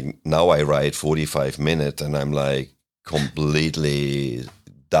was like, now I ride 45 minutes and I'm like completely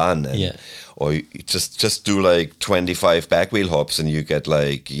done. And, or you just do like 25 back wheel hops and you get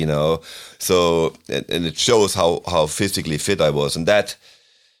like, so, and it shows how physically fit I was. And that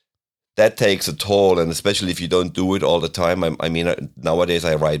takes a toll, and especially if you don't do it all the time. I mean, nowadays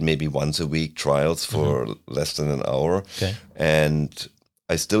I ride maybe once a week trials for less than an hour, and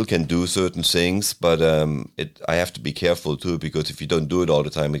I still can do certain things, but I have to be careful too, because if you don't do it all the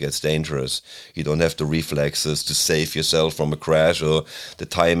time, it gets dangerous. You don't have the reflexes to save yourself from a crash, or the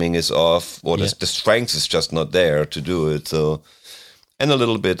timing is off, or the strength is just not there to do it. So, and a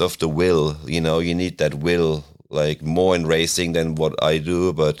little bit of the will, you need that will, like more in racing than what I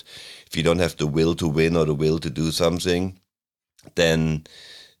do, but if you don't have the will to win or the will to do something, then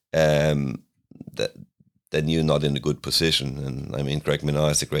then you're not in a good position. And I mean, Greg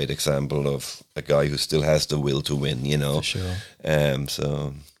Minnaar is a great example of a guy who still has the will to win, For sure.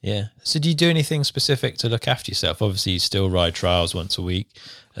 So So do you do anything specific to look after yourself? Obviously, you still ride trials once a week.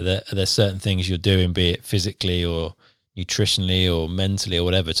 Are there certain things you're doing, be it physically or nutritionally or mentally or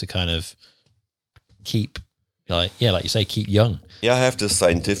whatever, to kind of keep, like you say, keep young? Yeah, I have the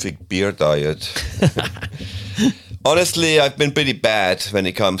scientific beer diet. Honestly, I've been pretty bad when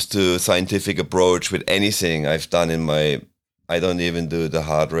it comes to scientific approach with anything I've done I don't even do the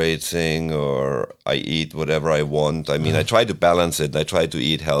heart rate thing, or I eat whatever I want. I mean, I try to balance it. I try to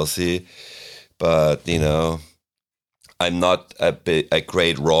eat healthy, but, I'm not a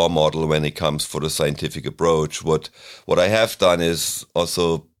great role model when it comes for the scientific approach. What I have done is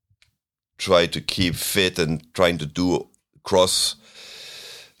also try to keep fit and trying to do cross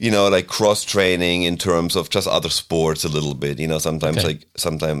training in terms of just other sports a little bit. Sometimes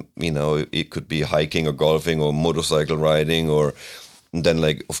it could be hiking or golfing or motorcycle riding, and then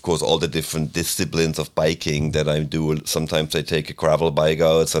of course all the different disciplines of biking that I do. Sometimes I take a gravel bike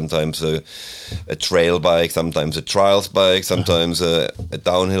out, sometimes a trail bike, sometimes a trials bike, sometimes a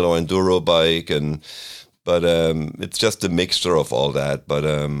downhill or enduro bike, but it's just a mixture of all that. But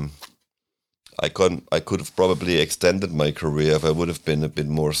I could have probably extended my career if I would have been a bit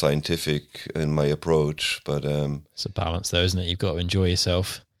more scientific in my approach. But it's a balance, though, isn't it? You've got to enjoy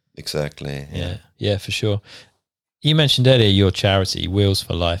yourself. Exactly. Yeah, for sure. You mentioned earlier your charity, Wheels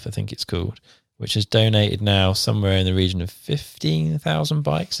for Life, I think it's called, which has donated now somewhere in the region of 15,000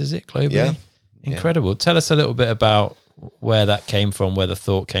 bikes, is it, globally? Yeah. Incredible. Yeah. Tell us a little bit about where that came from, where the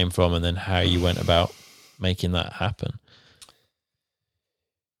thought came from, and then how you went about making that happen.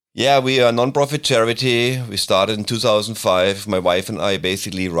 Yeah, we are a non-profit charity. We started in 2005. My wife and I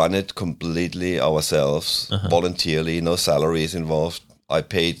basically run it completely ourselves, voluntarily, no salaries involved. I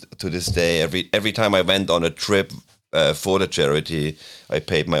paid to this day, every time I went on a trip for the charity, I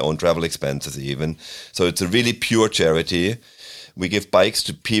paid my own travel expenses even. So it's a really pure charity. We give bikes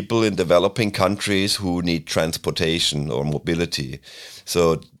to people in developing countries who need transportation or mobility.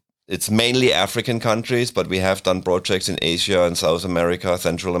 So it's mainly African countries, but we have done projects in Asia and South America,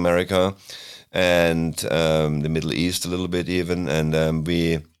 Central America, and the Middle East a little bit even. And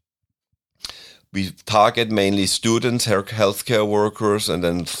we target mainly students, healthcare workers, and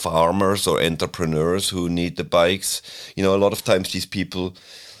then farmers or entrepreneurs who need the bikes. A lot of times these people,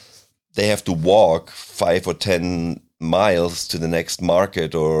 they have to walk 5 or 10 miles to the next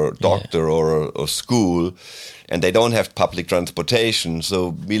market or doctor or school, and they don't have public transportation.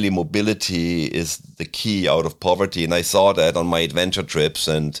 So really mobility is the key out of poverty. And I saw that on my adventure trips,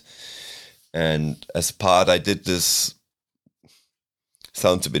 and as part, I did this,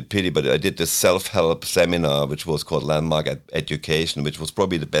 sounds a bit pity, but I did this self-help seminar, which was called Landmark Education, which was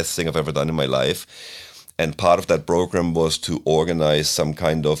probably the best thing I've ever done in my life. And part of that program was to organize some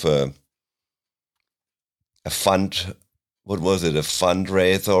kind of a fund. What was it? A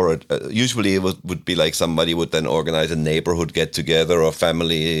fundraiser? Or usually it would be like somebody would then organize a neighborhood get together or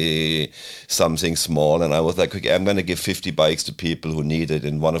family something small. And I was like, okay, I'm going to give 50 bikes to people who need it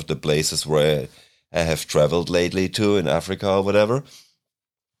in one of the places where I have traveled lately to, in Africa or whatever.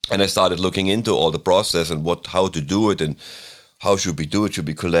 And I started looking into all the process and how to do it and how should we do it? Should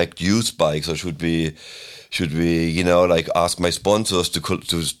we collect used bikes, or should we ask my sponsors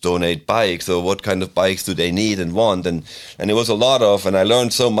to donate bikes, or what kind of bikes do they need and want? And it was a lot of, and I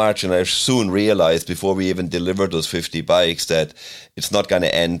learned so much, and I soon realized before we even delivered those 50 bikes that it's not going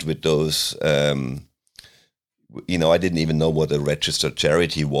to end with those I didn't even know what a registered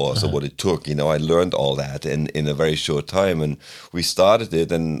charity was or what it took. I learned all that in a very short time, and we started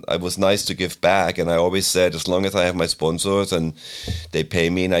it, and it was nice to give back. And I always said, as long as I have my sponsors and they pay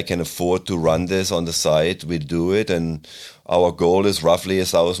me and I can afford to run this on the side, we do it. And our goal is roughly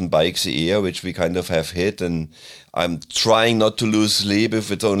 1,000 bikes a year, which we kind of have hit. And I'm trying not to lose sleep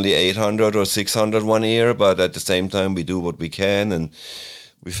if it's only 800 or 600 one year, but at the same time, we do what we can. And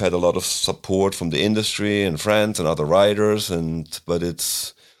we've had a lot of support from the industry and friends and other riders, but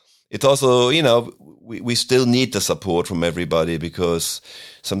it's also, we still need the support from everybody, because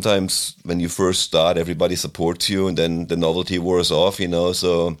sometimes when you first start, everybody supports you, and then the novelty wears off,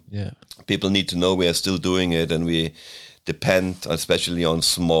 so people need to know we are still doing it, and we depend especially on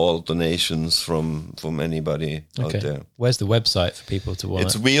small donations from anybody out there. Where's the website for people to want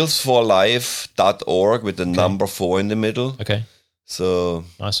It's wheelsforlife.org with the number 4 in the middle. Okay. So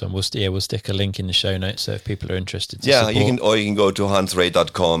nice one. We'll stick a link in the show notes, so if people are interested to support. you can go to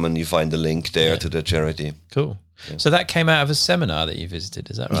hansray.com and you find the link there to the charity. Cool. Yeah. So that came out of a seminar that you visited,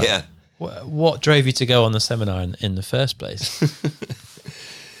 is that right? Yeah. What drove you to go on the seminar in the first place?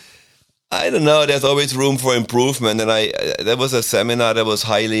 I don't know. There's always room for improvement, and there was a seminar that was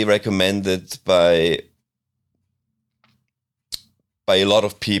highly recommended by a lot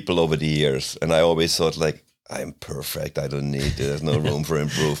of people over the years, and I always thought, like, I'm perfect. I don't need it. There's no room for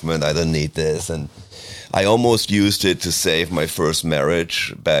improvement. I don't need this. And I almost used it to save my first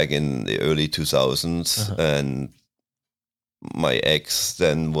marriage back in the early 2000s. And my ex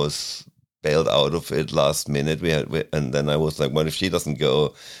then was bailed out of it last minute. And then I was like, well, if she doesn't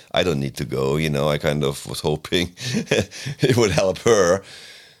go, I don't need to go. I kind of was hoping it would help her.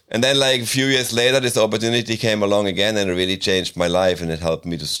 And then, like, a few years later, this opportunity came along again, and it really changed my life, and it helped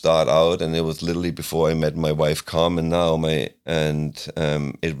me to start out. And it was literally before I met my wife, Carmen, now, it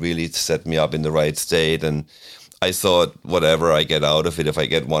really set me up in the right state. And I thought, whatever I get out of it, if I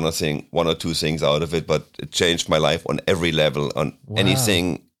get one or two things out of it, but it changed my life on every level, on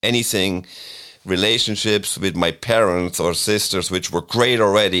anything, relationships with my parents or sisters, which were great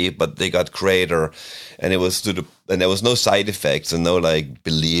already, but they got greater, and it was and there was no side effects and no like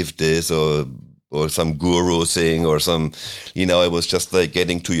believe this or some guru thing or some, it was just like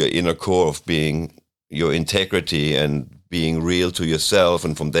getting to your inner core of being your integrity and being real to yourself,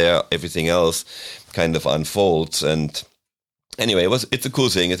 and from there everything else kind of unfolds. And anyway, it's a cool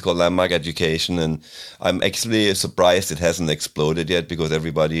thing. It's called Landmark Education, and I'm actually surprised it hasn't exploded yet, because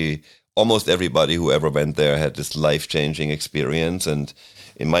almost everybody who ever went there had this life-changing experience. And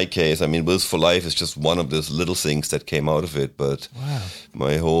in my case, Wheels for Life is just one of those little things that came out of it. But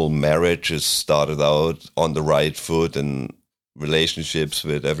my whole marriage has started out on the right foot, and relationships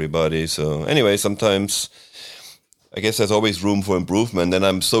with everybody. So anyway, sometimes I guess there's always room for improvement. And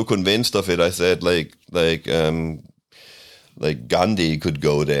I'm so convinced of it. I said, like Gandhi could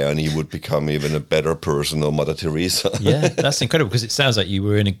go there and he would become even a better person, or Mother Teresa. Yeah, that's incredible, because it sounds like you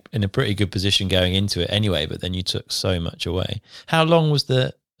were in a pretty good position going into it anyway, but then you took so much away. How long was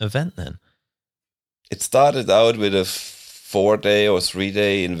the event then? It started out with a 4-day or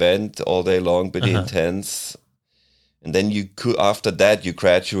 3-day event, all day long, pretty intense. And then after that, you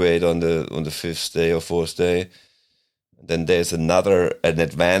graduate on the 5th day or 4th day. Then there's an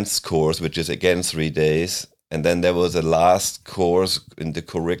advanced course, which is again 3 days. And then there was a last course in the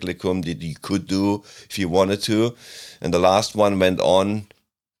curriculum that you could do if you wanted to. And the last one went on,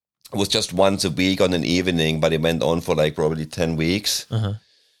 it was just once a week on an evening, but it went on for like probably 10 weeks.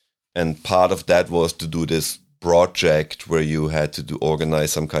 And part of that was to do this project where you had to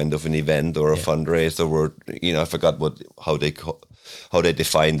organize some kind of an event or a fundraiser, or, I forgot how they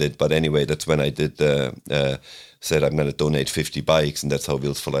defined it. But anyway, that's when I did said I'm going to donate 50 bikes, and that's how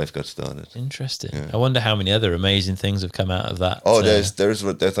Wheels for Life got started. Interesting. Yeah. I wonder how many other amazing things have come out of that. Oh,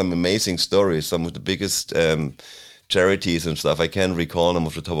 there's some amazing stories. Some of the biggest charities and stuff. I can't recall them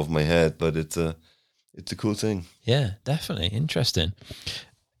off the top of my head, but it's a cool thing. Yeah, definitely interesting.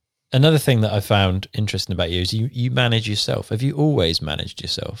 Another thing that I found interesting about you is you manage yourself. Have you always managed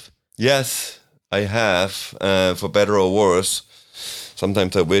yourself? Yes, I have, for better or worse.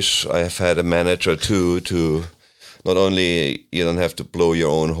 Sometimes I wish I have had a manager too, to not only you don't have to blow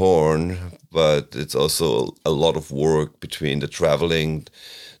your own horn, but it's also a lot of work between the traveling,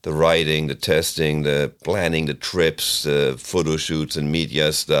 the writing, the testing, the planning, the trips, the photo shoots and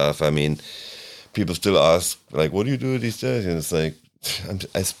media stuff. People still ask, like, what do you do these days? And it's like, I'm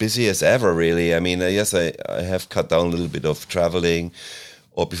as busy as ever, really. Yes, I have cut down a little bit of traveling.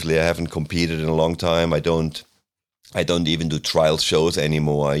 Obviously, I haven't competed in a long time. I don't even do trial shows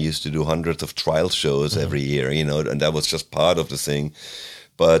anymore. I used to do hundreds of trial shows every year, and that was just part of the thing.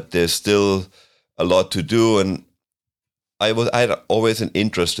 But there's still a lot to do, and I had always an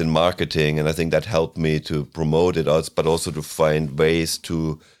interest in marketing, and I think that helped me to promote it, but also to find ways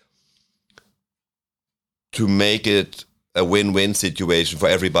to make it a win-win situation for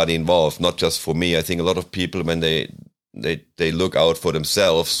everybody involved, not just for me. I think a lot of people, when they look out for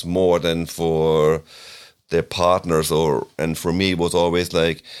themselves more than for their partners, and for me it was always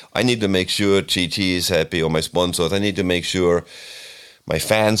like, I need to make sure GT is happy, or my sponsors. I need to make sure my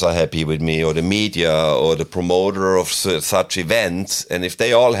fans are happy with me, or the media, or the promoter of such events. And if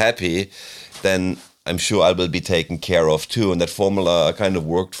they all happy, then I'm sure I will be taken care of too. And that formula kind of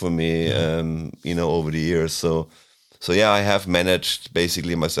worked for me, over the years. So yeah, I have managed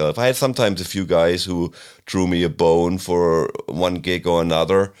basically myself. I had sometimes a few guys who threw me a bone for one gig or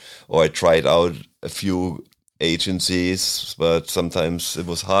another, or I tried out a few agencies, but sometimes it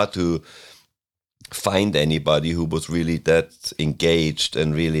was hard to find anybody who was really that engaged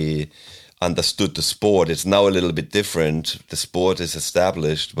and really understood the sport. It's now a little bit different. The sport is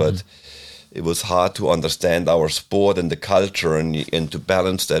established, but it was hard to understand our sport and the culture, and to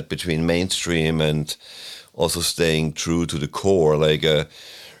balance that between mainstream and also staying true to the core. Like,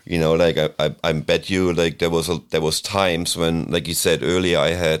 I bet you, like, there was times when, like you said earlier, I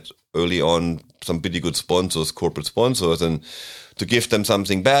had early on some pretty good sponsors, corporate sponsors, and to give them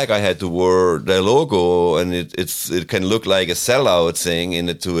something back, I had to wear their logo, and it can look like a sellout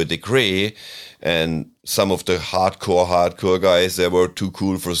thing to a degree. And some of the hardcore guys, they were too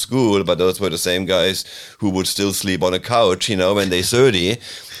cool for school, but those were the same guys who would still sleep on a couch, when they're 30.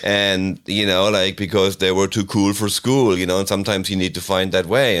 And, because they were too cool for school, and sometimes you need to find that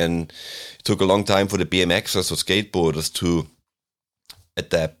way. And it took a long time for the BMXers or skateboarders to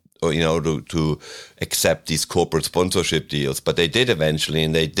adapt, or, to accept these corporate sponsorship deals. But they did eventually,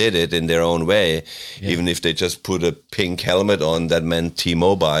 and they did it in their own way. Yeah. Even if they just put a pink helmet on that meant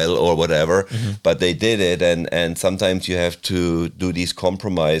T-Mobile or whatever, but they did it. And sometimes you have to do these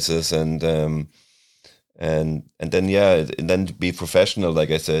compromises and then be professional. Like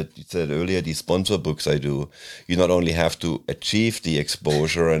you said earlier, these sponsor books I do, you not only have to achieve the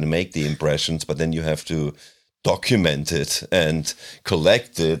exposure and make the impressions, but then you have to document it and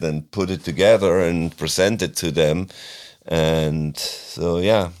collect it and put it together and present it to them. And so,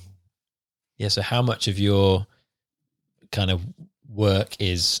 yeah. So how much of your kind of work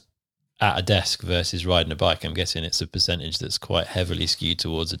is at a desk versus riding a bike? I'm guessing it's a percentage that's quite heavily skewed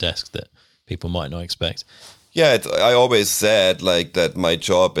towards a desk that people might not expect. Yeah, I always said like that my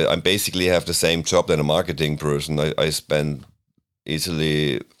job, I basically have the same job than a marketing person. I spend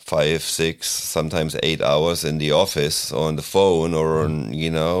easily 5, 6, sometimes 8 hours in the office or on the phone or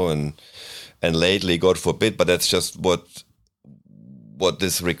on, and lately, God forbid, but that's just what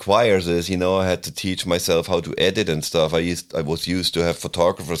this requires is, I had to teach myself how to edit and stuff. I was used to have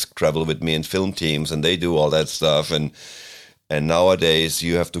photographers travel with me in film teams, and they do all that stuff. And nowadays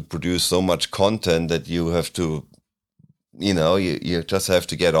you have to produce so much content that you have to, you just have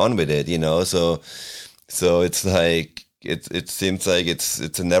to get on with it, so it's like, it seems like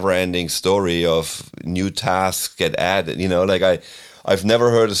it's a never-ending story of new tasks get added. I've never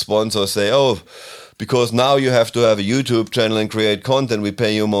heard a sponsor say, "Oh, because now you have to have a YouTube channel and create content, we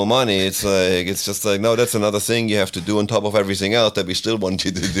pay you more money." It's just like, no, that's another thing you have to do on top of everything else that we still want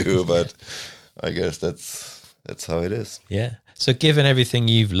you to do. But I guess that's how it is. Yeah. So, given everything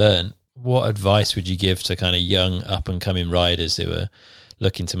you've learned, what advice would you give to kind of young up-and-coming riders who are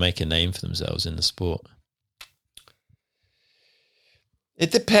looking to make a name for themselves in the sport? It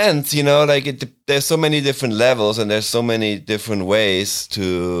depends, there's so many different levels and there's so many different ways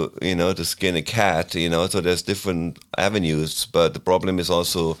to skin a cat, so there's different avenues. But the problem is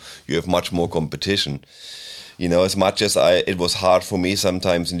also you have much more competition. As much as it was hard for me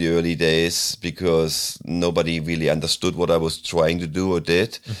sometimes in the early days because nobody really understood what I was trying to do or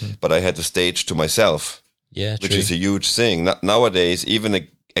did, but I had the stage to myself, which is a huge thing. Nowadays, even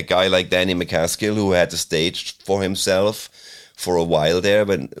a guy like Danny McCaskill, who had the stage for himself for a while there,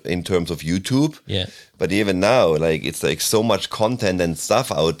 but in terms of YouTube. Yeah. But even now, it's like so much content and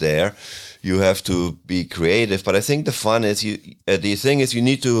stuff out there, you have to be creative. But I think the fun is the thing is you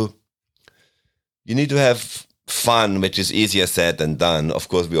need to have fun, which is easier said than done. Of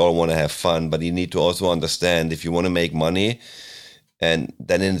course, we all want to have fun, but you need to also understand if you want to make money, and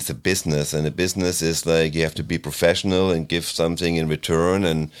then it's a business, and a business is like you have to be professional and give something in return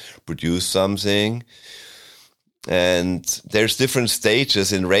and produce something. And there's different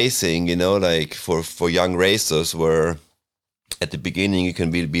stages in racing, like for young racers, where at the beginning you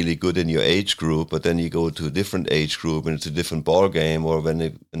can be really good in your age group, but then you go to a different age group and it's a different ball game,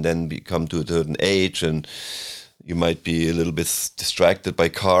 and then you come to a certain age and you might be a little bit distracted by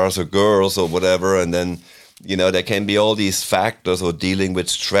cars or girls or whatever, and then there can be all these factors, or dealing with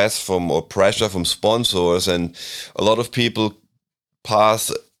stress or pressure from sponsors, and a lot of people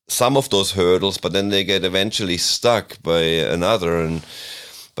pass some of those hurdles, but then they get eventually stuck by another.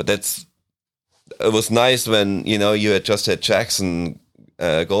 But it was nice when you had just had Jackson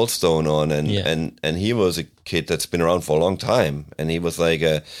Goldstone on, and he was a kid that's been around for a long time, and he was like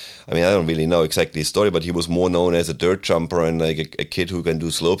I don't really know exactly his story, but he was more known as a dirt jumper and like a kid who can do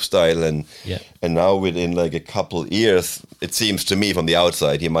slopestyle, and now within like a couple years, it seems to me from the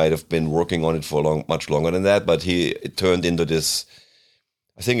outside, he might have been working on it for much longer than that, but it turned into this.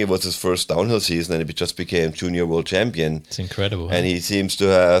 I think it was his first downhill season, and he just became junior world champion. It's incredible. And he seems to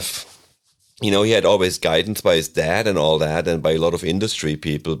have, he had always guidance by his dad and all that, and by a lot of industry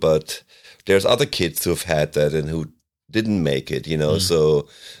people, but there's other kids who've had that and who didn't make it, so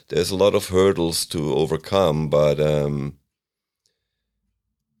there's a lot of hurdles to overcome, but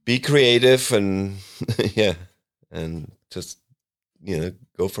be creative and and just,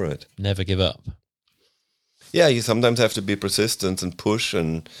 go for it. Never give up. Yeah, you sometimes have to be persistent and push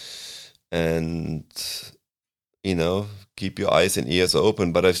and keep your eyes and ears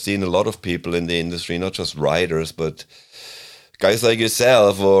open. But I've seen a lot of people in the industry, not just riders, but guys like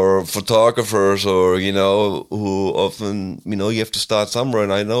yourself or photographers, or who often you have to start somewhere.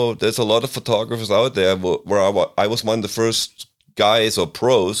 And I know there's a lot of photographers out there where I was one of the first guys or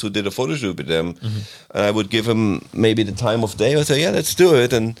pros who did a photo shoot with them, and I would give them maybe the time of day. I say, yeah, let's do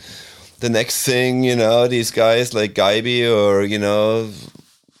it. And the next thing, these guys like Geiby or,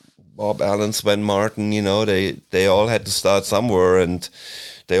 Bob Allen, Sven Martin, they all had to start somewhere, and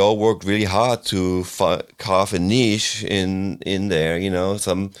they all worked really hard to carve a niche in there.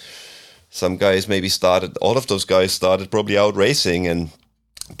 Some guys maybe all of those guys started probably out racing, and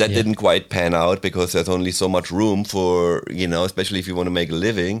that didn't quite pan out because there's only so much room for, especially if you want to make a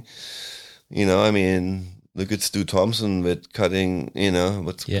living. Look at Stu Thompson with cutting,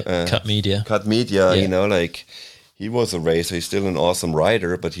 Cut Media. Cut Media, like he was a racer. He's still an awesome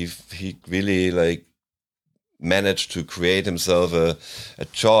rider, but he really like managed to create himself a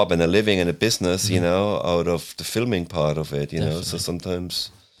job and a living and a business, out of the filming part of it, Definitely. So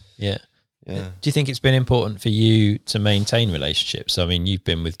sometimes. Yeah. Do you think it's been important for you to maintain relationships? I mean, you've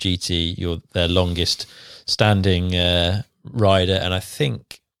been with GT, you're their longest standing rider, and I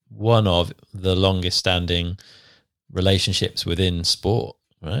think one of the longest standing relationships within sport,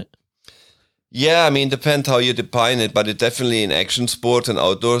 right? Yeah, depends how you define it, but it definitely in action sports and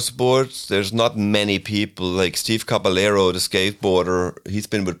outdoor sports, there's not many people like Steve Caballero, the skateboarder. He's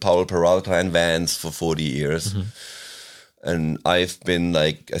been with Powell Peralta and Vans for 40 years. And I've been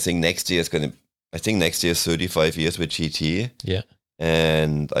I think next year is 35 years with GT. Yeah.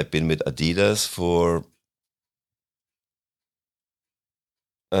 And I've been with Adidas for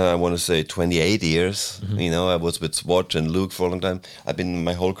I want to say 28 years. I was with Swatch and Luke for a long time. I've been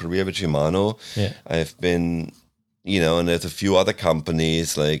my whole career with Shimano. Yeah. I've been, and there's a few other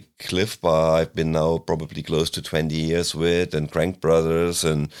companies like Cliff Bar. I've been now probably close to 20 years with, and Crank Brothers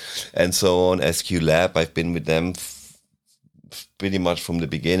and so on. SQ Lab, I've been with them pretty much from the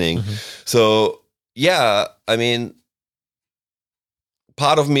beginning. So yeah,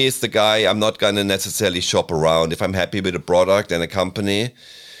 part of me is the guy, I'm not going to necessarily shop around. If I'm happy with a product and a company,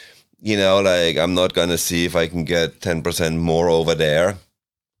 I'm not going to see if I can get 10% more over there.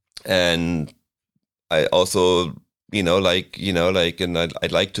 And I also, and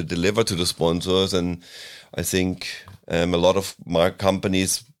I'd like to deliver to the sponsors. And I think a lot of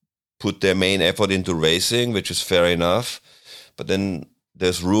companies put their main effort into racing, which is fair enough. But then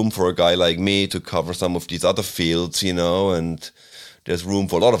there's room for a guy like me to cover some of these other fields, and there's room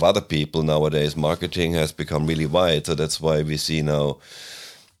for a lot of other people nowadays. Marketing has become really wide, so that's why we see now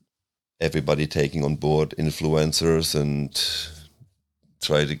everybody taking on board influencers and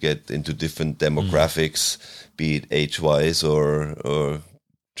try to get into different demographics, be it age-wise or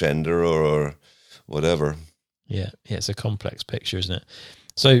gender or whatever. Yeah, it's a complex picture, isn't it?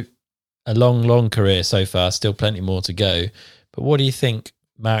 So a long career so far, still plenty more to go. But what do you think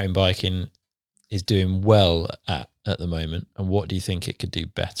mountain biking is doing well at the moment, and what do you think it could do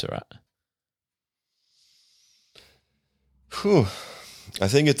better at? I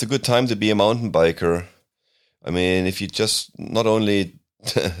think it's a good time to be a mountain biker. If you just not only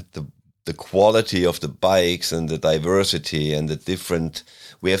the quality of the bikes and the diversity and the different,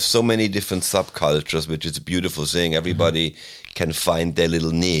 we have so many different subcultures, which is a beautiful thing. Everybody can find their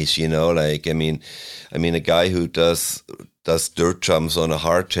little niche, a guy who does dirt jumps on a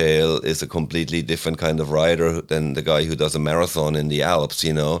hardtail is a completely different kind of rider than the guy who does a marathon in the Alps,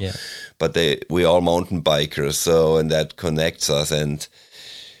 Yeah. but we're all mountain bikers, so, and that connects us. And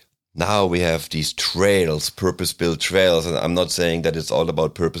now we have these trails, purpose-built trails, and I'm not saying that it's all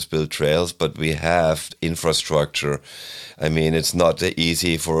about purpose-built trails, but we have infrastructure. I mean, it's not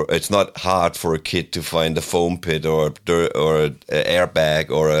hard for a kid to find a foam pit or an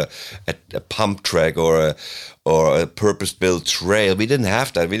airbag or a pump track or a purpose-built trail. We didn't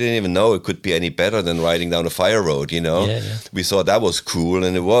have that. We didn't even know it could be any better than riding down a fire road, We thought that was cool,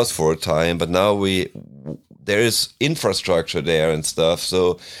 and it was for a time, but now there is infrastructure there and stuff.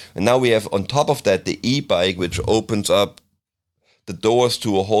 So, and now we have on top of that the e-bike, which opens up the doors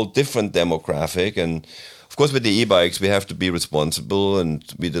to a whole different demographic. And of course, with the e-bikes, we have to be responsible and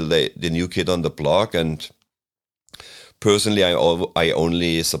be the new kid on the block. And personally, I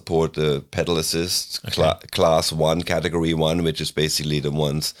only support the pedal assist class 1, category 1, which is basically the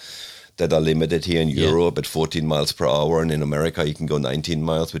ones that are limited here in Europe at 14 miles per hour. And in America, you can go 19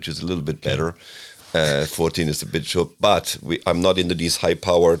 miles, which is a little bit better. 14 is a bit short, but I'm not into these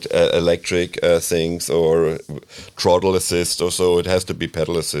high-powered electric things or throttle assist or so. It has to be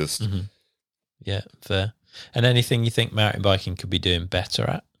pedal assist. Mm-hmm. Yeah, fair. And anything you think mountain biking could be doing better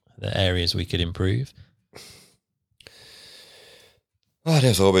at? The areas we could improve?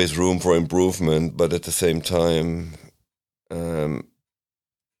 There's always room for improvement, but at the same time,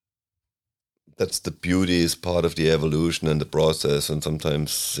 that's the beauty, is part of the evolution and the process, and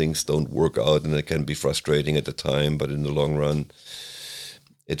sometimes things don't work out and it can be frustrating at the time, but in the long run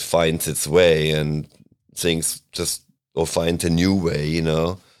it finds its way and things or finds a new way,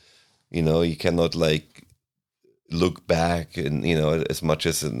 you cannot look back and, as much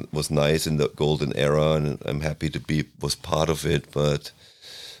as it was nice in the golden era, and I'm happy to was part of it, but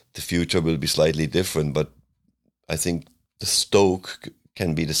the future will be slightly different. But I think the stoke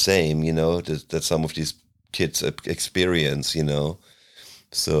can be the same, that some of these kids experience,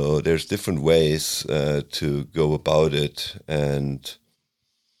 So there's different ways to go about it. And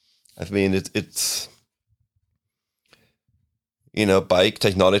I mean, it's bike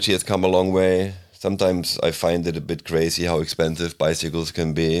technology has come a long way. Sometimes I find it a bit crazy how expensive bicycles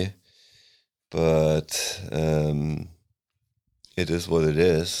can be. But it is what it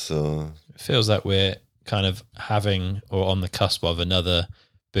is. So it feels like we're kind of having or on the cusp of another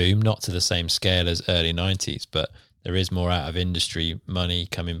boom, not to the same scale as early 90s, but there is more out of industry money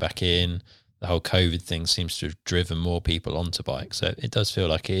coming back in. The whole COVID thing seems to have driven more people onto bikes. So it does feel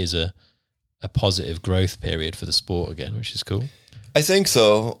like it is a positive growth period for the sport again, which is cool. I think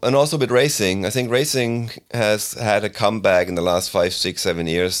so. And also with racing. I think racing has had a comeback in the last 5, 6, 7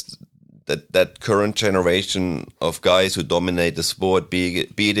 years. That current generation of guys who dominate the sport, be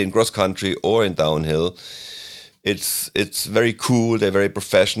it in cross country or in downhill, it's very cool. They're very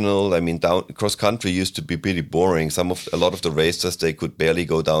professional. I mean, cross country used to be pretty boring. A lot of the racers, they could barely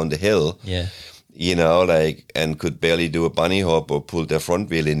go down the hill. Yeah. And could barely do a bunny hop or pull their front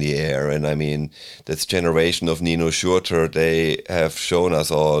wheel in the air. And I mean, this generation of Nino Schurter, they have shown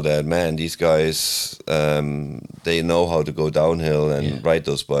us all that, man, these guys, they know how to go downhill and ride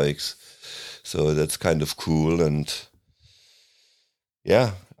those bikes. So that's kind of cool. And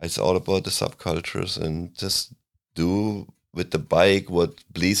yeah, it's all about the subcultures and just do with the bike what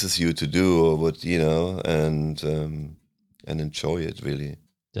pleases you to do, or what, and enjoy it, really.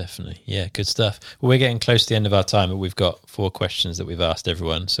 Definitely. Yeah, good stuff. Well, we're getting close to the end of our time, but we've got 4 questions that we've asked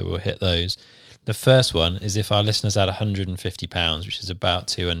everyone, so we'll hit those. The first one is, if our listeners had £150, which is about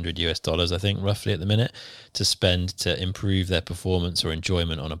 $200 I think, roughly at the minute, to spend to improve their performance or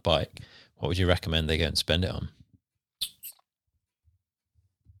enjoyment on a bike, what would you recommend they go and spend it on?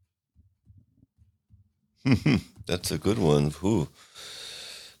 That's a good one. Ooh,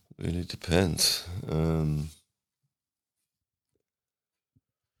 really depends.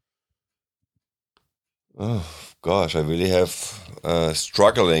 Oh gosh, I really have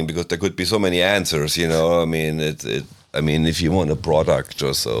struggling, because there could be so many answers. I mean, if you want a product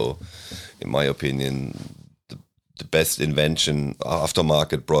or so, in my opinion, the best invention,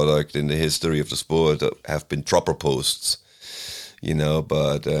 aftermarket product in the history of the sport have been dropper posts.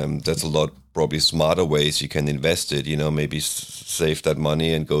 But that's a lot probably smarter ways you can invest it. Maybe save that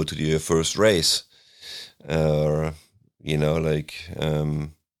money and go to your first race, or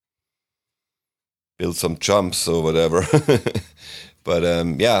build some jumps or whatever. But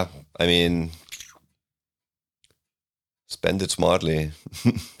yeah, I mean, spend it smartly.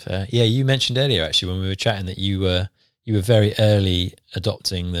 Fair. Yeah, you mentioned earlier actually when we were chatting that you were very early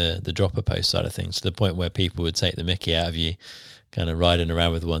adopting the dropper post side of things, to the point where people would take the mickey out of you kind of riding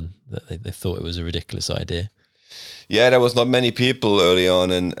around with one, that they thought it was a ridiculous idea. Yeah, there was not many people early on,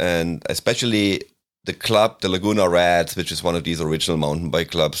 and especially the club, the Laguna Rats, which is one of these original mountain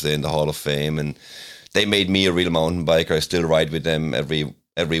bike clubs, they're in the Hall of Fame, and they made me a real mountain biker. I still ride with them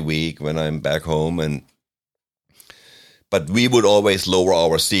every week when I'm back home, but we would always lower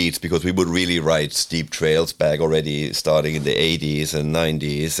our seats because we would really ride steep trails back already starting in the 80s and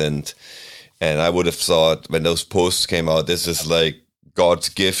 90s, and I would have thought when those posts came out, this is like God's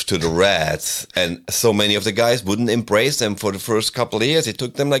gift to the Rats, and so many of the guys wouldn't embrace them for the first couple of years. It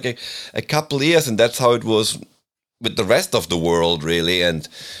took them like a couple of years, and that's how it was with the rest of the world, really, and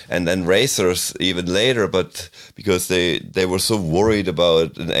then racers even later. But because they were so worried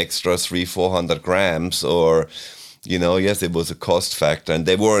about an extra 300-400 grams, or yes, it was a cost factor, and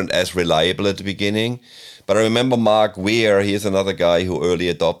they weren't as reliable at the beginning. But I remember Mark Weir, he's another guy who early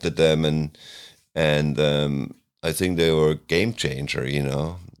adopted them, and I think they were a game changer,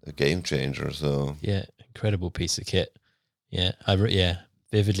 a game changer. So yeah, incredible piece of kit. Yeah, I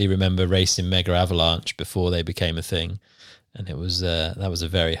vividly remember racing Mega Avalanche before they became a thing, and it was that was a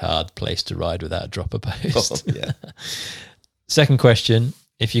very hard place to ride without a dropper post. Oh, yeah. Second question: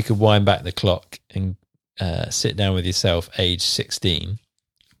 if you could wind back the clock and sit down with yourself, age 16,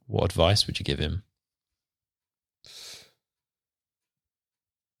 what advice would you give him?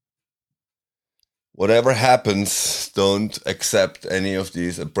 Whatever happens, don't accept any of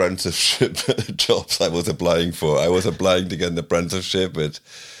these apprenticeship jobs I was applying for. I was applying to get an apprenticeship with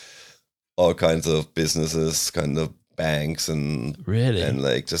all kinds of businesses, kind of banks, and really, and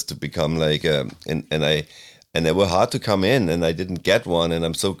like just to become like and they were hard to come in, and I didn't get one, and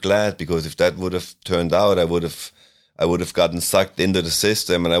I'm so glad, because if that would have turned out, I would have gotten sucked into the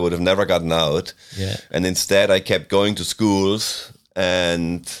system, and I would have never gotten out. Yeah. And instead, I kept going to schools,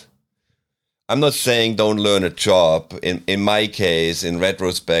 and I'm not saying don't learn a job. In my case, in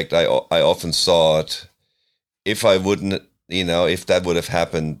retrospect, I often thought if I wouldn't, if that would have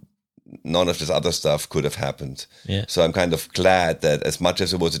happened, none of this other stuff could have happened. Yeah. So I'm kind of glad that, as much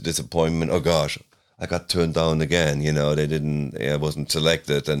as it was a disappointment, oh gosh, I got turned down again. I wasn't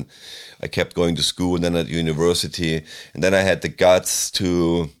selected, and I kept going to school, and then at university, and then I had the guts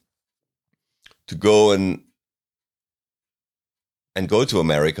to go and go to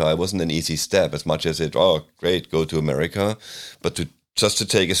America. It wasn't an easy step, as much as great, go to America, but just to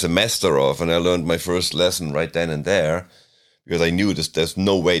take a semester off. And I learned my first lesson right then and there, because I knew there's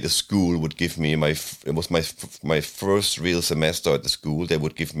no way the school would give me it was my first real semester at the school. They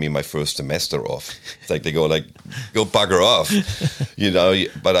would give me my first semester off. It's like they go bugger off,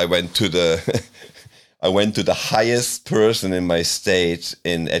 but I went to the highest person in my state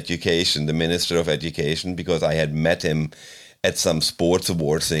in education, the Minister of Education, because I had met him at some sports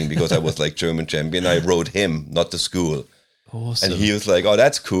award thing, because I was like German champion. I wrote him, not the school. Awesome. And he was like, oh,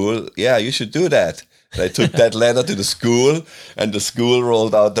 that's cool. Yeah, you should do that. And I took that letter to the school, and the school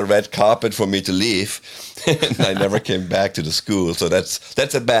rolled out the red carpet for me to leave. And I never came back to the school. So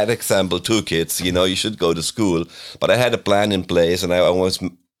that's a bad example too, kids. You should go to school. But I had a plan in place, and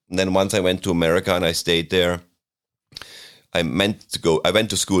then once I went to America and I stayed there, I went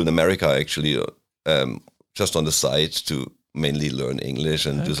to school in America, actually, just on the side to mainly learn English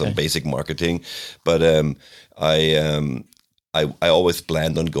and do some basic marketing. But I always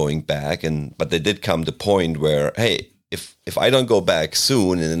planned on going back, but there did come the point where, hey, if I don't go back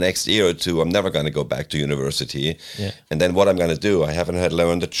soon, in the next year or two, I'm never going to go back to university. Yeah. And then what I'm going to do? I haven't had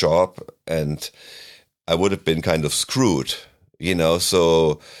learned a job, and I would have been kind of screwed,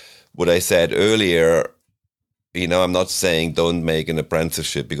 So what I said earlier, I'm not saying don't make an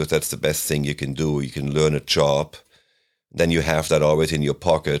apprenticeship, because that's the best thing you can do. You can learn a job, then you have that always in your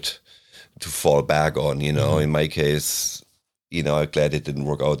pocket to fall back on. In my case, I'm glad it didn't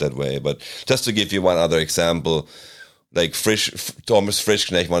work out that way. But just to give you one other example, like Thomas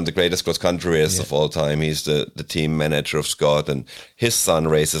Frischknecht, one of the greatest cross-country racers of all time. He's the team manager of Scott, and his son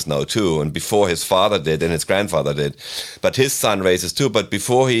races now too. And before his father did, and his grandfather did, but his son races too. But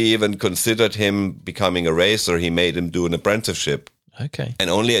before he even considered him becoming a racer, he made him do an apprenticeship. Okay. And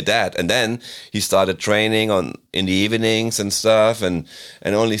only at that. And then he started training in the evenings and stuff. And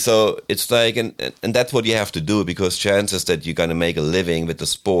only so it's like, and that's what you have to do, because chances that you're going to make a living with the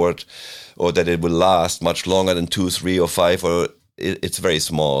sport, or that it will last much longer than 2, 3, or 5, or it's very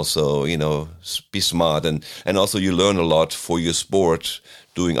small. So, be smart. And also you learn a lot for your sport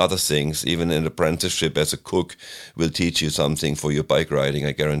doing other things. Even an apprenticeship as a cook will teach you something for your bike riding,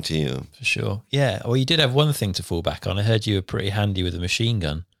 I guarantee you. For sure. Yeah. Well, you did have one thing to fall back on. I heard you were pretty handy with a machine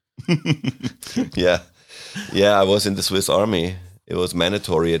gun. Yeah. Yeah, I was in the Swiss Army. It was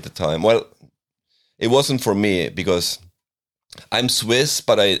mandatory at the time. Well, it wasn't for me, because I'm Swiss,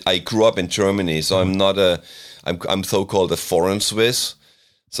 but I grew up in Germany, so I'm not I'm so-called a foreign Swiss.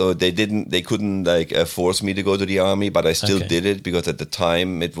 So they couldn't like force me to go to the army, but I still did it because at the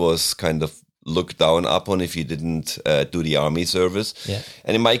time it was kind of looked down upon if you didn't do the army service. Yeah.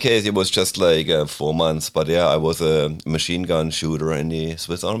 And in my case, it was just like 4 months. But yeah, I was a machine gun shooter in the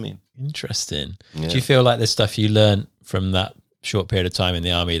Swiss Army. Interesting. Yeah. Do you feel like there's stuff you learned from that short period of time in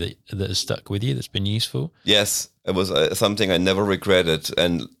the army that has stuck with you, that's been useful? Yes, it was something I never regretted.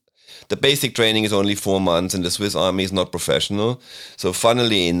 And the basic training is only 4 months, and the Swiss Army is not professional. So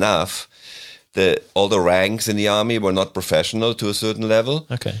funnily enough, all the ranks in the army were not professional to a certain level.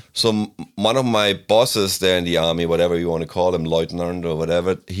 Okay. So one of my bosses there in the army, whatever you want to call him, lieutenant or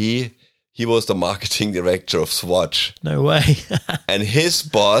whatever, he was the marketing director of Swatch. No way. And his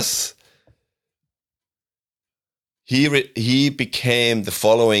boss, he became the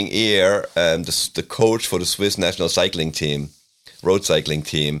following year the coach for the Swiss national cycling team, road cycling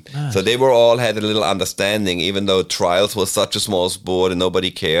team. Nice. So they all had a little understanding, even though trials was such a small sport and nobody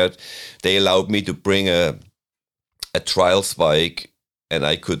cared. They allowed me to bring a trials bike, and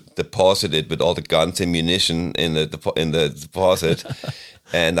I could deposit it with all the guns and munition in the deposit.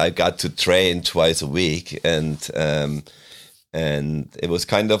 And I got to train twice a week, and it was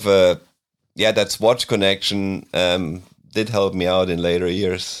kind of that Swatch connection did help me out in later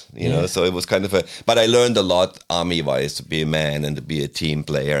years, you know. So it was kind of but I learned a lot army-wise to be a man and to be a team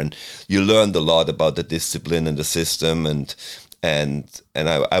player, and you learned a lot about the discipline and the system, and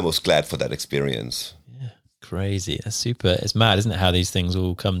I was glad for that experience. Yeah, crazy. That's super. It's mad, isn't it, how these things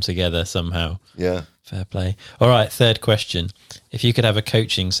all come together somehow? Yeah. Fair play. All right, third question. If you could have a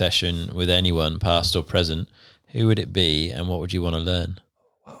coaching session with anyone, past or present, who would it be, and what would you want to learn?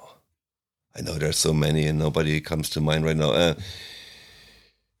 I know there's so many and nobody comes to mind right now.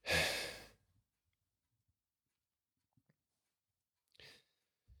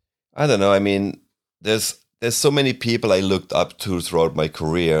 I don't know. I mean, there's so many people I looked up to throughout my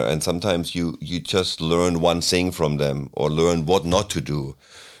career, and sometimes you just learn one thing from them, or learn what not to do,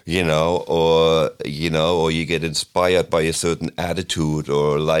 or you get inspired by a certain attitude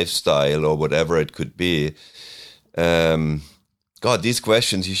or lifestyle or whatever it could be. God, these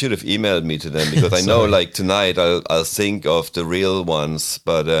questions, you should have emailed me to them, because I know like tonight I'll think of the real ones,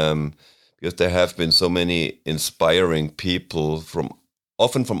 but because there have been so many inspiring people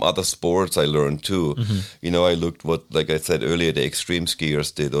often from other sports I learned too. Mm-hmm. I looked what, like I said earlier, the extreme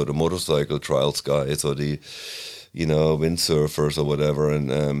skiers did, or the motorcycle trials guys, or the, windsurfers or whatever.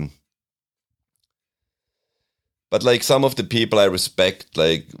 And, but like some of the people I respect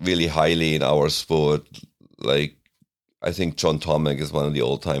like really highly in our sport, like, I think John Tomek is one of the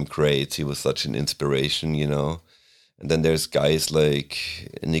all-time greats. He was such an inspiration, And then there's guys like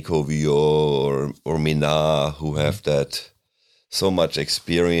Nico Viot or Minard who have that so much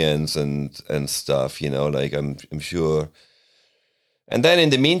experience and stuff, like I'm sure. And then in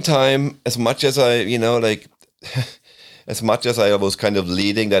the meantime, as much as I, as much as I was kind of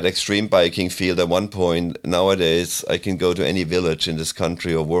leading that extreme biking field at one point, nowadays I can go to any village in this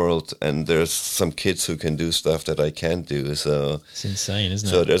country or world, and there's some kids who can do stuff that I can't do. So it's insane, isn't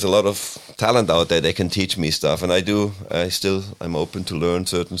it? So there's a lot of talent out there. They can teach me stuff, and I'm open to learn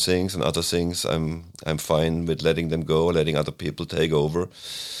certain things, and other things I'm fine with letting them go, letting other people take over.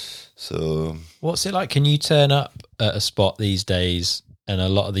 So what's it like? Can you turn up at a spot these days and a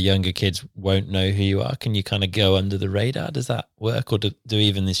lot of the younger kids won't know who you are? Can you kind of go under the radar? Does that work? Or do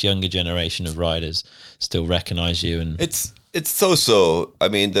even this younger generation of riders still recognize you? And it's so. I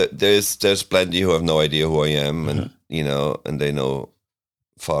mean, there's plenty who have no idea who I am, and and they know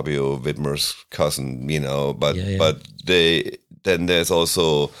Fabio Widmer's cousin, but then there's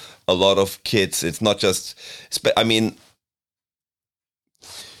also a lot of kids. It's not just, I mean,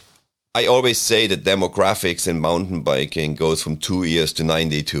 I always say that demographics in mountain biking goes from 2 years to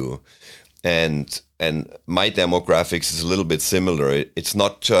 92. And my demographics is a little bit similar. It's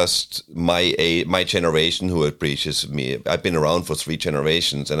not just my generation who appreciates me. I've been around for 3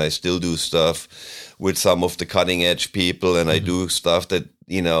 generations, and I still do stuff with some of the cutting edge people, and I do stuff that,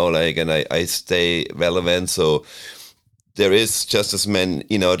 and I stay relevant. So there is just as many,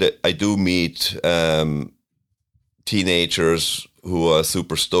 that I do meet teenagers who are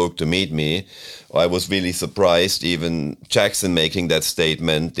super stoked to meet me. I was really surprised, even Jackson making that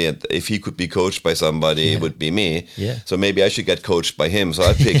statement that if he could be coached by somebody, it would be me. Yeah. So maybe I should get coached by him. So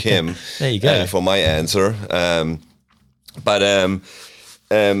I pick him there you go. For my answer. I'm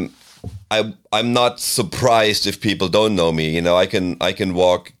not surprised if people don't know me. I can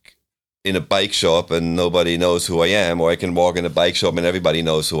walk in a bike shop and nobody knows who I am, or I can walk in a bike shop and everybody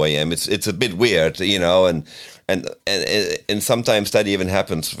knows who I am. It's a bit weird, and sometimes that even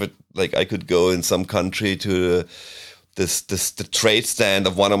happens. Like I could go in some country to the trade stand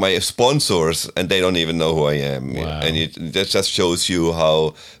of one of my sponsors, and they don't even know who I am. Wow. And that just shows you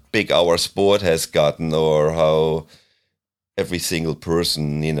how big our sport has gotten, or how every single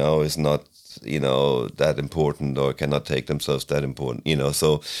person, is not, that important, or cannot take themselves that important,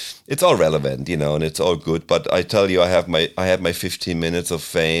 so it's all relevant, and it's all good. But I tell you, I had my 15 minutes of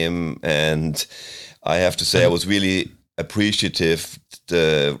fame, and I have to say I was really appreciative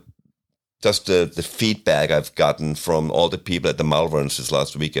the feedback I've gotten from all the people at the Malverns this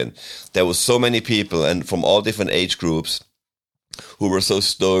last weekend. There was so many people, and from all different age groups, who were so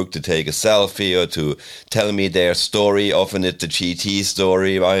stoked to take a selfie or to tell me their story. Often it's the GT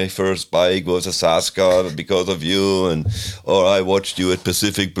story. My first bike was a Saska because of you, or I watched you at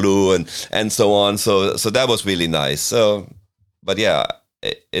Pacific Blue, and so on. So that was really nice. So, but yeah,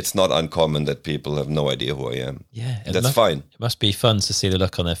 it's not uncommon that people have no idea who I am. Yeah, that's fine. It must be fun to see the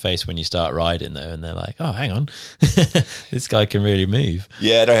look on their face when you start riding, though, and they're like, "Oh, hang on, this guy can really move."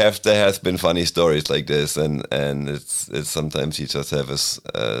 Yeah, there has been funny stories like this, and it's sometimes you just have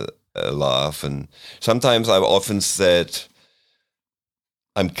a laugh, and sometimes I've often said,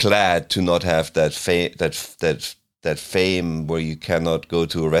 I'm glad to not have that fame where you cannot go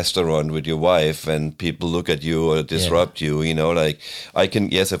to a restaurant with your wife and people look at you or disrupt you, like I can,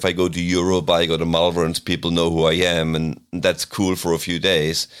 yes, if I go to Eurobike or the Malverns, people know who I am, and that's cool for a few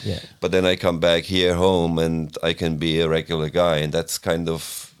days. Yeah. But then I come back here home and I can be a regular guy, and that's kind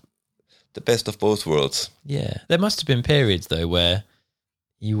of the best of both worlds. Yeah. There must have been periods though where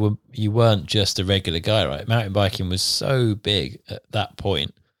you weren't just a regular guy, right? Mountain biking was so big at that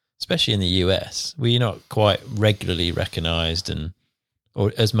point, especially in the US. Were you not quite regularly recognised,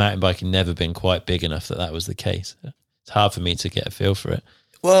 or has mountain biking never been quite big enough that was the case? It's hard for me to get a feel for it.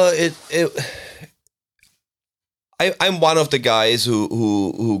 Well, I'm one of the guys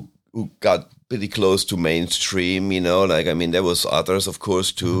who got pretty close to mainstream, there was others, of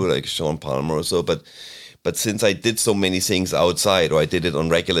course, too, like Sean Palmer or so, but since I did so many things outside, or I did it on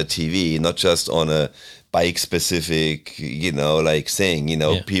regular TV, not just on a bike specific,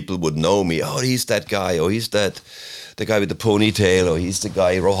 thing, people would know me. Oh, he's that guy, or he's the guy with the ponytail, or he's the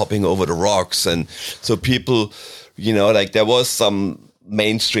guy hopping over the rocks. And so people, there was some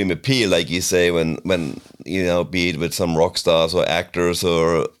mainstream appeal, like you say, when be it with some rock stars or actors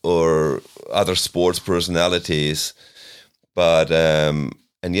or other sports personalities. But,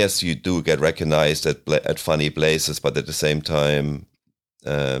 and yes, you do get recognized at funny places, but at the same time,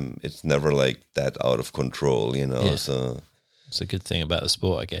 it's never like that out of control, Yeah. So it's a good thing about the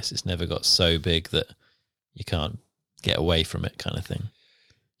sport, I guess. It's never got so big that you can't get away from it, kind of thing.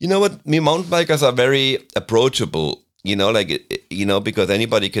 You know what? Me mountain bikers are very approachable, because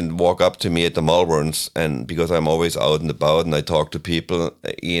anybody can walk up to me at the Malverns, and because I'm always out and about and I talk to people,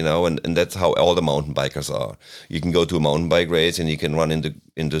 and that's how all the mountain bikers are. You can go to a mountain bike race and you can run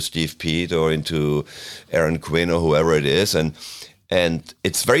into Steve Peat or into Aaron Quinn or whoever it is, and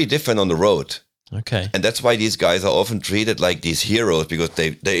it's very different on the road. Okay. And that's why these guys are often treated like these heroes, because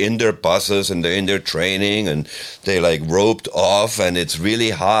they're in their buses and they're in their training and they like roped off, and it's really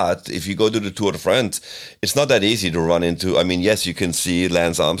hard. If you go to the Tour de France, it's not that easy to run into. I mean, yes, you can see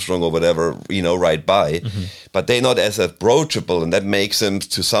Lance Armstrong or whatever, right by, but they're not as approachable, and that makes them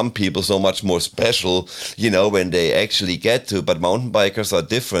to some people so much more special, when they actually get to. But mountain bikers are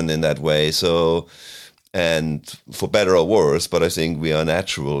different in that way. So, and for better or worse, but I think we are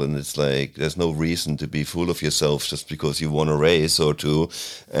natural, and it's like there's no reason to be full of yourself just because you won a race or two,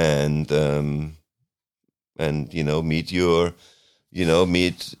 and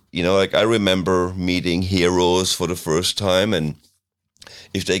like I remember meeting heroes for the first time, and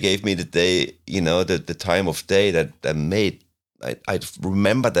if they gave me the day, the time of day that made, I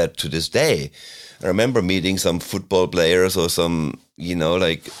remember that to this day. I remember meeting some football players or some,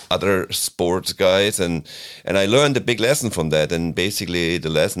 like other sports guys, and I learned a big lesson from that. And basically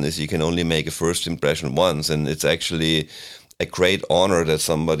the lesson is you can only make a first impression once, and it's actually a great honor that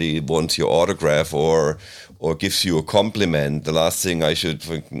somebody wants your autograph or gives you a compliment. The last thing I should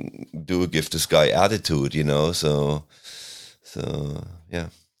do is give this guy attitude, so yeah.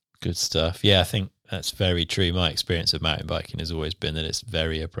 Good stuff. Yeah, I think that's very true. My experience of mountain biking has always been that it's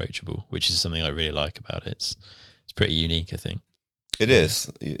very approachable, which is something I really like about it. It's pretty unique, I think. It is.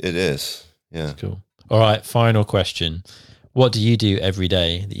 Yeah. That's cool. All right, final question. What do you do every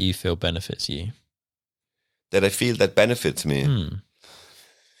day that you feel benefits you? That I feel that benefits me?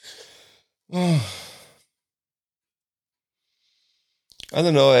 I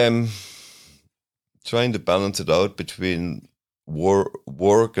don't know. I'm trying to balance it out between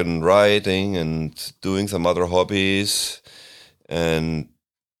work and writing and doing some other hobbies, and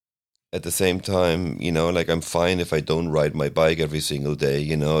at the same time, like I'm fine if I don't ride my bike every single day,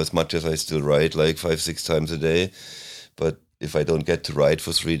 as much as I still ride like 5-6 times a day. But if I don't get to ride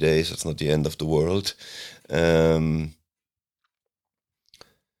for 3 days, it's not the end of the world. And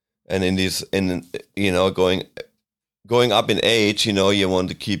going up in age, you want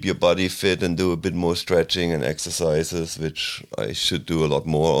to keep your body fit and do a bit more stretching and exercises, which I should do a lot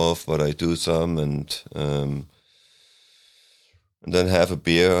more of, but I do some, and then have a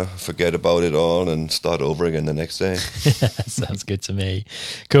beer, forget about it all, and start over again the next day. Sounds good to me.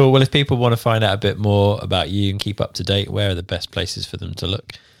 Cool. Well, if people want to find out a bit more about you and keep up to date, where are the best places for them to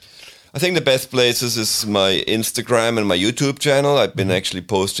look? I think the best places is my Instagram and my YouTube channel. I've been actually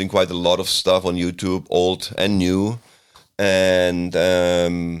posting quite a lot of stuff on YouTube, old and new. And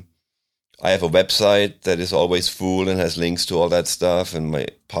I have a website that is always full and has links to all that stuff and my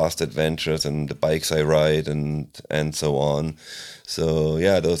past adventures and the bikes I ride and so on. So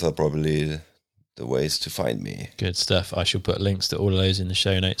yeah, those are probably the ways to find me. Good stuff. I shall put links to all of those in the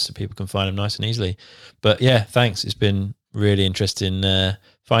show notes so people can find them nice and easily. But yeah, thanks. It's been really interesting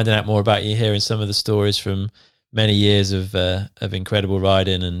finding out more about you, hearing some of the stories from many years of incredible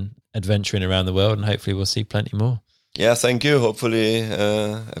riding and adventuring around the world, and hopefully we'll see plenty more. Yeah, thank you. Hopefully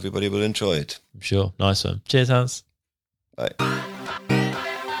everybody will enjoy it. I'm sure. Nice one. Cheers, Hans. Bye.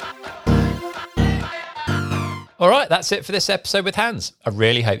 All right, that's it for this episode with Hans. I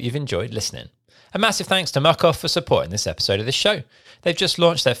really hope you've enjoyed listening. A massive thanks to Muc-Off for supporting this episode of the show. They've just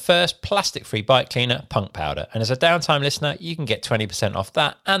launched their first plastic-free bike cleaner, Punk Powder, and as a Downtime listener, you can get 20% off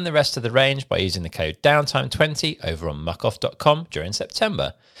that and the rest of the range by using the code Downtime20 over on muckoff.com during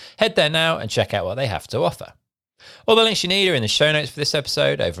September. Head there now and check out what they have to offer. All the links you need are in the show notes for this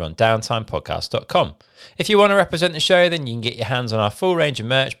episode over on downtimepodcast.com. If you want to represent the show, then you can get your hands on our full range of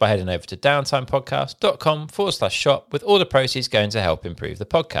merch by heading over to downtimepodcast.com/shop, with all the proceeds going to help improve the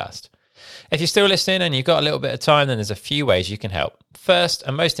podcast. If you're still listening and you've got a little bit of time, then there's a few ways you can help. First,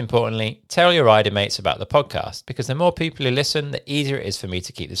 and most importantly, tell your rider mates about the podcast, because the more people who listen, the easier it is for me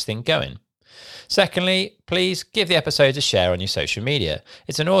to keep this thing going. Secondly, please give the episodes a share on your social media.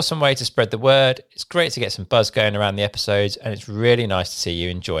 It's an awesome way to spread the word. It's great to get some buzz going around the episodes, and it's really nice to see you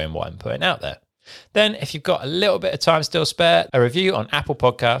enjoying what I'm putting out there. Then, if you've got a little bit of time still spare, a review on Apple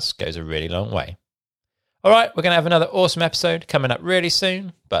Podcasts goes a really long way. All right, we're going to have another awesome episode coming up really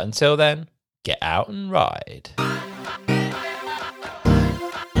soon, but until then, get out and ride.